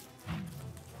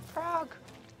 Frog.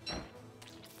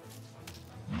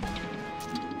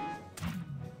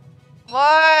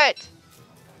 What?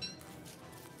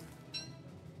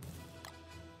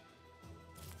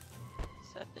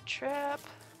 Set the trap.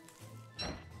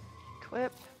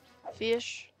 Equip.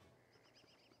 Fish.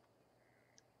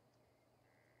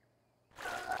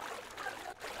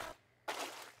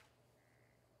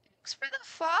 Thanks for the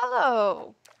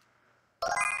follow.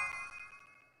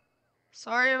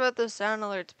 Sorry about the sound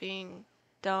alerts being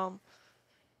dumb.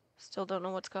 Still don't know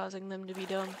what's causing them to be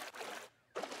dumb.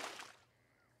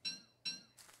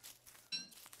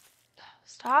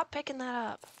 Stop picking that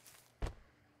up.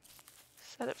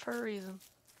 Set it for a reason.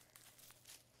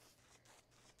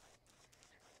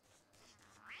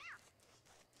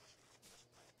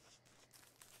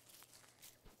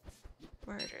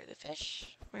 Murder the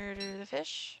fish. Murder the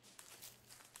fish.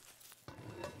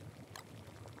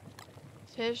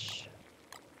 Fish.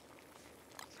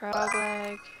 Frog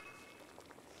leg.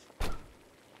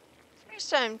 First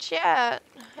time chat.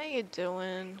 How you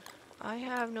doing? I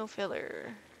have no filler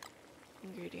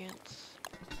ingredients.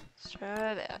 Let's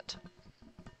try that.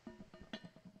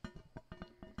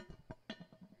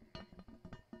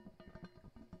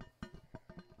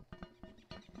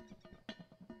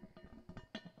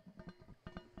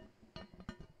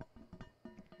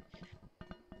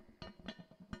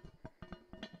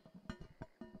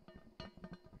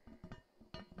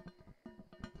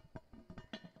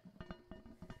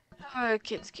 Oh,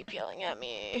 kids keep yelling at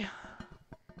me.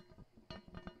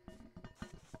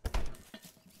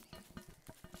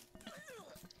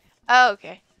 Oh,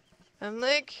 okay. I'm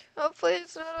like, hopefully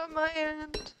it's not on my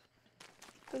end.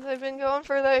 Because I've been going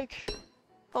for like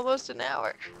almost an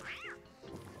hour.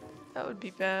 That would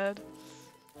be bad.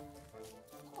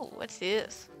 Oh, what's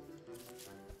this?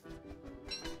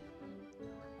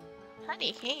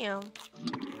 Honey ham.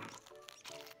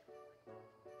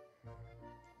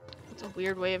 It's a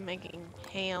weird way of making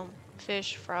ham,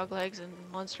 fish, frog legs, and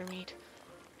monster meat.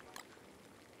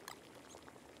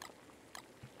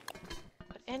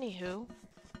 But anywho,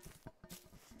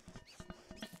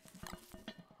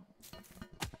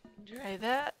 dry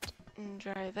that, and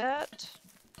dry that.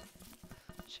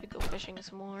 Should go fishing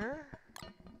some more.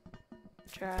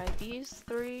 Dry these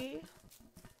 3.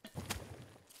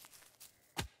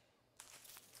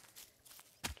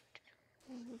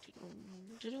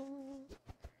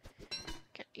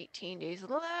 Got 18 days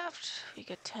left. We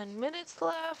got 10 minutes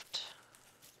left.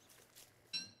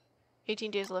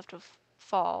 18 days left of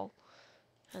fall.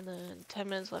 And then 10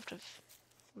 minutes left of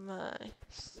my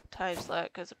time slot,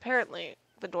 because apparently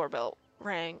the doorbell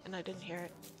rang and I didn't hear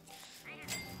it.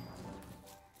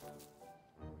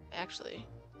 Actually,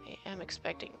 I am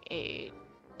expecting a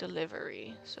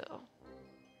delivery, so.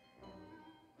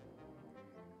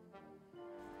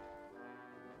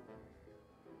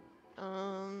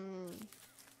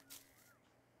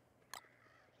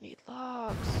 Need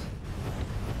logs.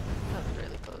 That was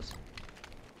really close.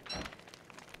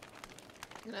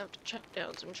 Gonna have to chop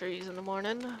down some trees in the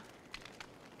morning.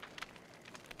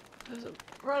 Cause I'm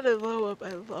running low on my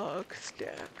log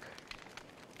stack.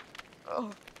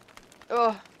 Oh.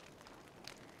 Oh.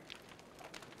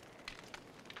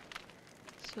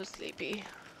 So sleepy.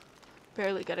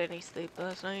 Barely got any sleep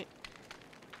last night.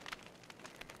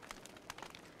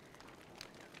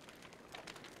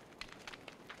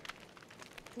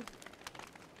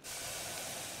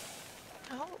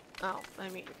 Oh, I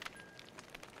mean,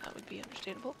 that would be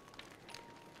understandable.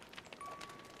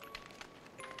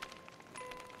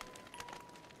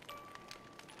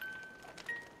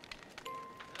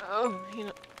 Oh, you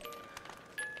know.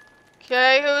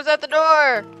 Okay, who's at the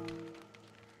door?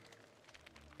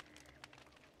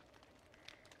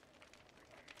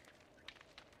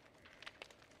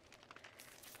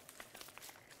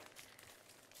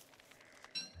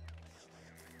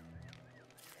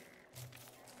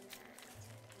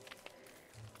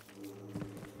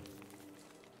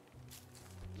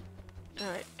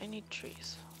 Alright, I need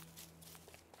trees.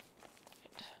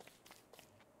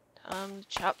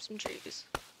 Chop some trees.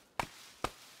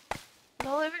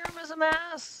 The living room is a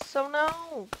mess, so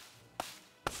no!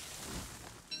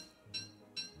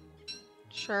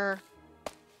 Sure.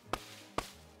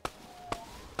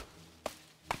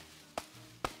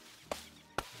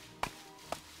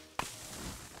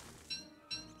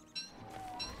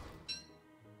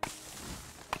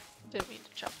 Didn't mean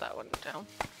to chop that one down.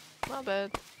 My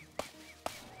bad.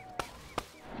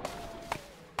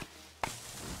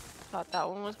 Thought that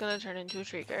one was gonna turn into a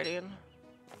tree guardian.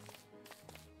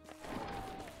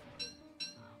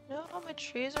 No, my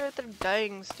trees are at their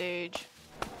dying stage.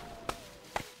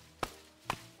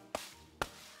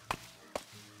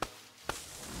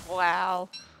 Wow.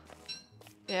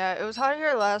 Yeah, it was hot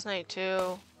here last night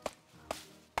too.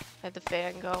 I had the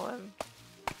fan going.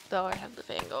 Though I have the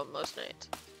fan going most nights.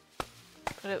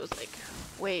 But it was like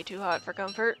way too hot for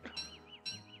comfort.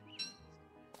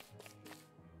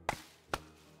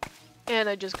 And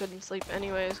I just couldn't sleep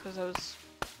anyways because I was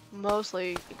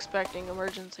mostly expecting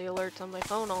emergency alerts on my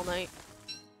phone all night.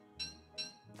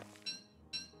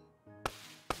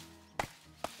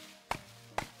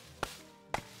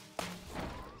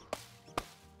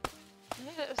 I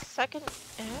need a second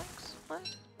axe? What?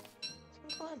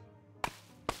 Seems fun.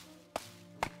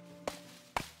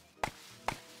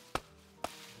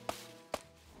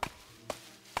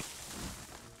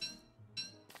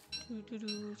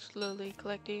 Slowly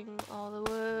collecting all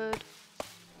the wood.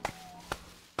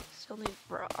 Still need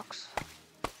rocks.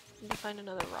 Need to find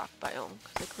another rock biome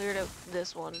because I cleared out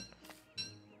this one.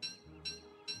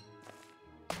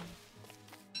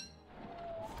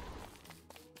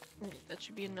 That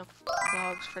should be enough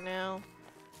logs for now.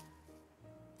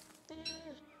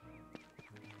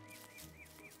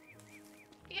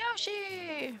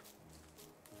 Yoshi!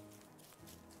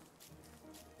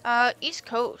 East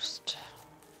Coast.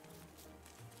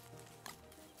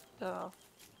 So.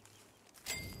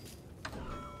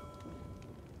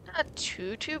 Not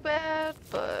too bad,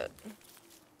 but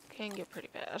can get pretty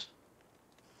bad.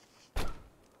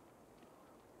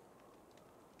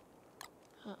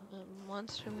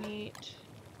 Monster meat,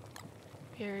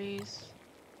 berries,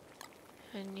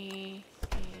 honey,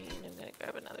 and I'm gonna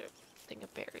grab another thing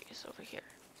of berries over here.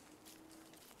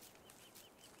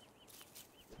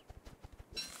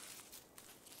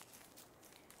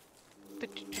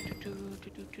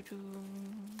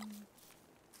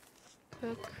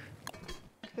 Cook.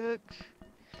 Cook.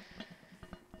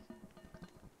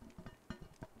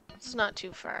 It's not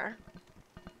too far.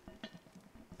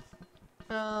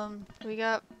 We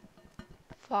got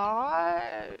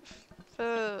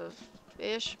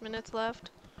 5-ish minutes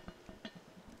left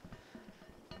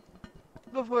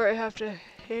before I have to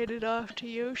hand it off to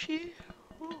Yoshi.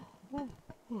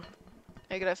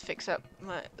 I gotta fix up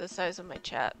the size of my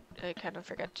chat. I kind of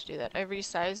forgot to do that. I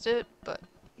resized it, but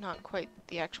not quite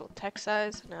the actual text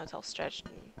size. Now it's all stretched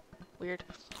and weird.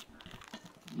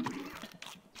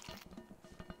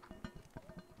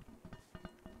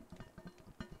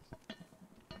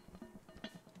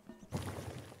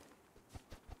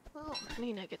 Oh,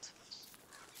 honey nuggets.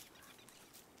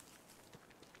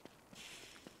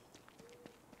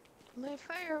 My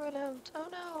fire went out. Oh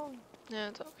no. Yeah,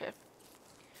 it's okay.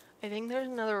 I think there's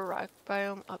another rock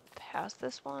biome up past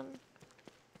this one.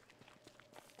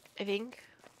 I think.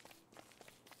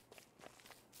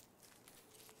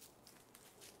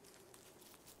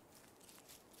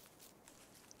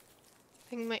 I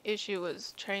think my issue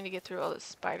was trying to get through all the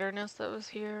spider nest that was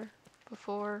here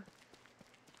before.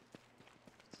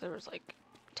 So there was like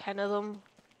 10 of them.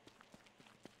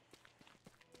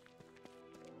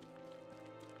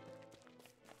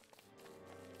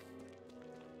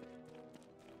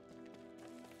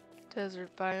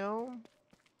 Desert biome.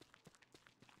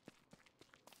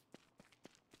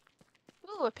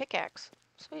 Ooh, a pickaxe.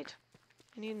 Sweet.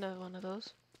 I need another one of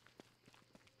those.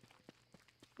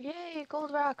 Yay,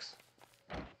 gold rocks.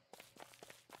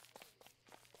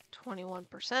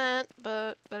 21%,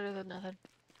 but better than nothing.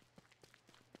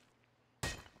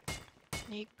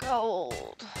 Need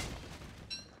gold.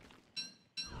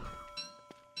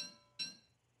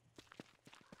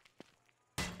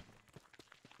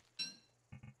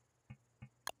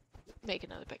 Make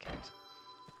another pickaxe.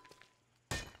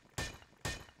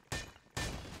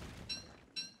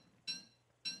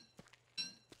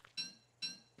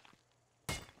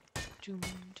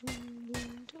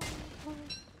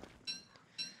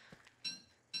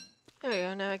 There we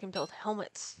go, now I can build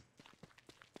helmets.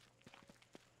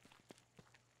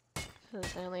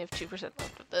 Since I only have 2%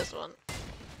 left of this one.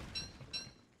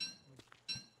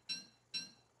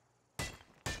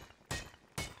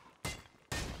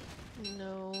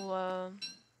 No,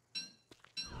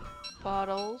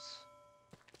 bottles.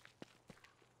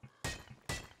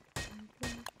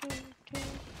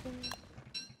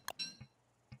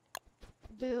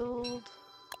 Build.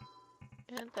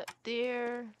 And that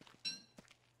there.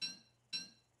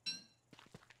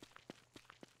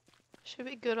 Should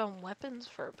be good on weapons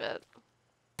for a bit.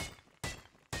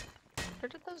 Where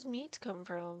did those meats come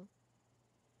from?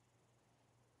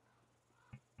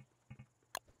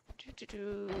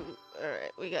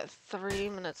 Alright, we got 3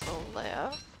 minutes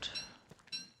left.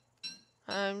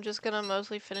 I'm just gonna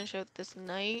mostly finish out this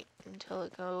night until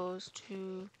it goes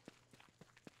to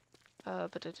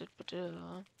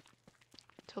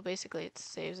till basically it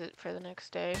saves it for the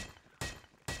next day.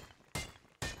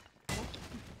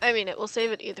 I mean, it will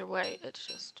save it either way, it's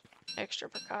just extra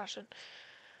precaution.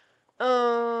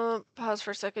 Pause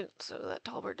for a second so that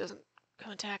Talbert doesn't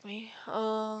come attack me.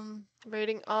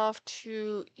 Raiding off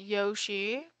to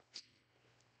Yoshi.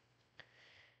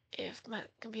 If my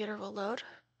computer will load.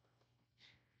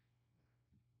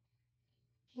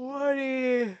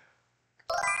 Woody!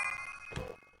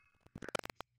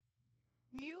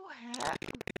 You have...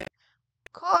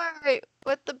 Corey!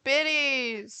 With the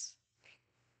biddies!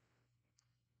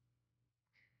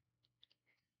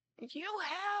 You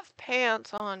have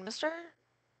pants on, mister.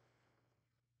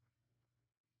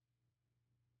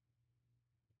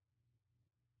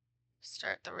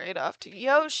 Start the raid off to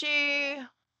Yoshi.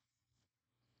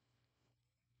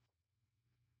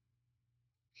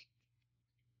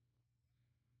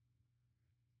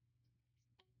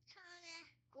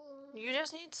 You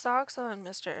just need socks on,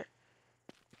 mister.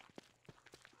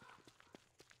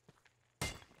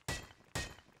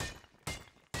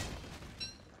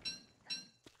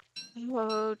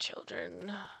 Whoa,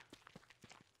 children.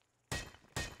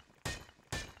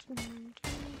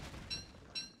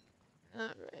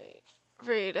 Alright.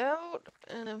 Raid out,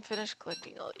 and then finish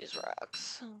collecting all these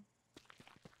rocks.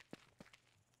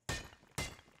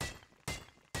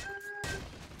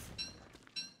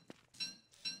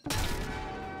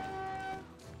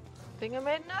 Think I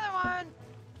made another one!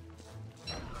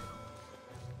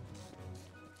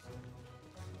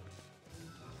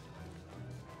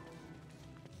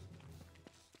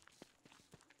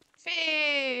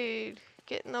 Feed!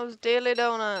 Getting those daily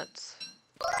donuts.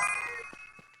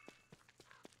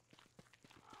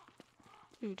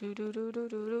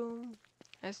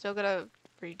 I still gotta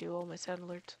redo all my sound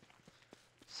alerts.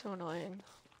 So annoying.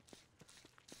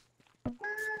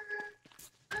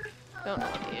 Don't know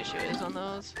what the issue is on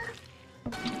those.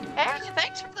 Hey,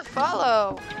 thanks for the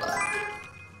follow!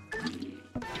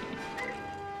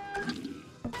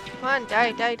 Come on,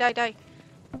 die, die, die, die.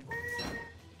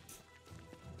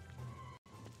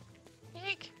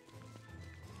 Eek.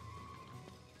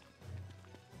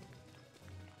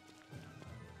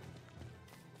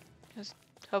 I was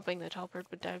hoping that Halberd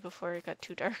would die before it got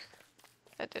too dark.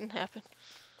 That didn't happen.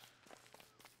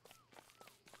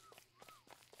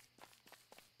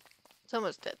 It's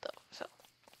almost dead though, so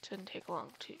it shouldn't take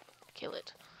long to kill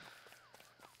it.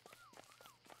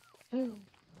 Ooh.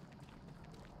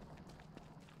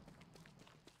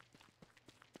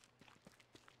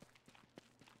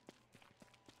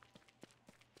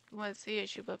 What's the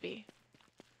issue, Bubby?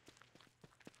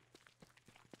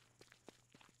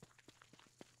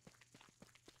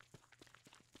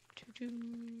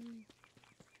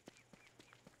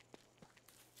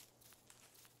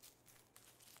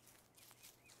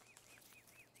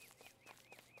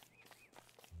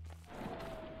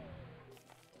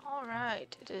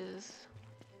 Alright, it is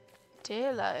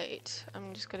daylight.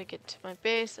 I'm just gonna get to my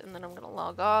base and then I'm gonna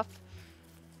log off.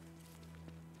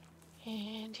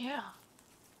 And yeah,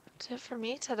 that's it for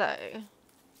me today.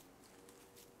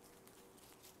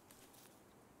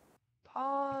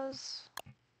 Pause.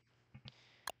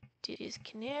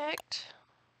 Disconnect.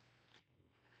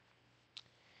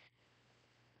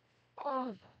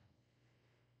 Oh.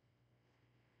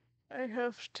 I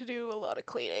have to do a lot of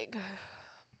cleaning.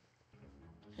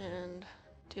 And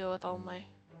deal with all my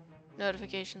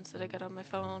notifications that I get on my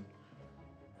phone.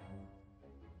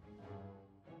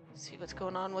 See what's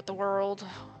going on with the world.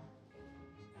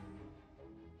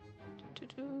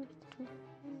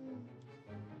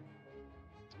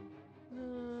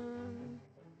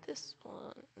 This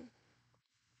one.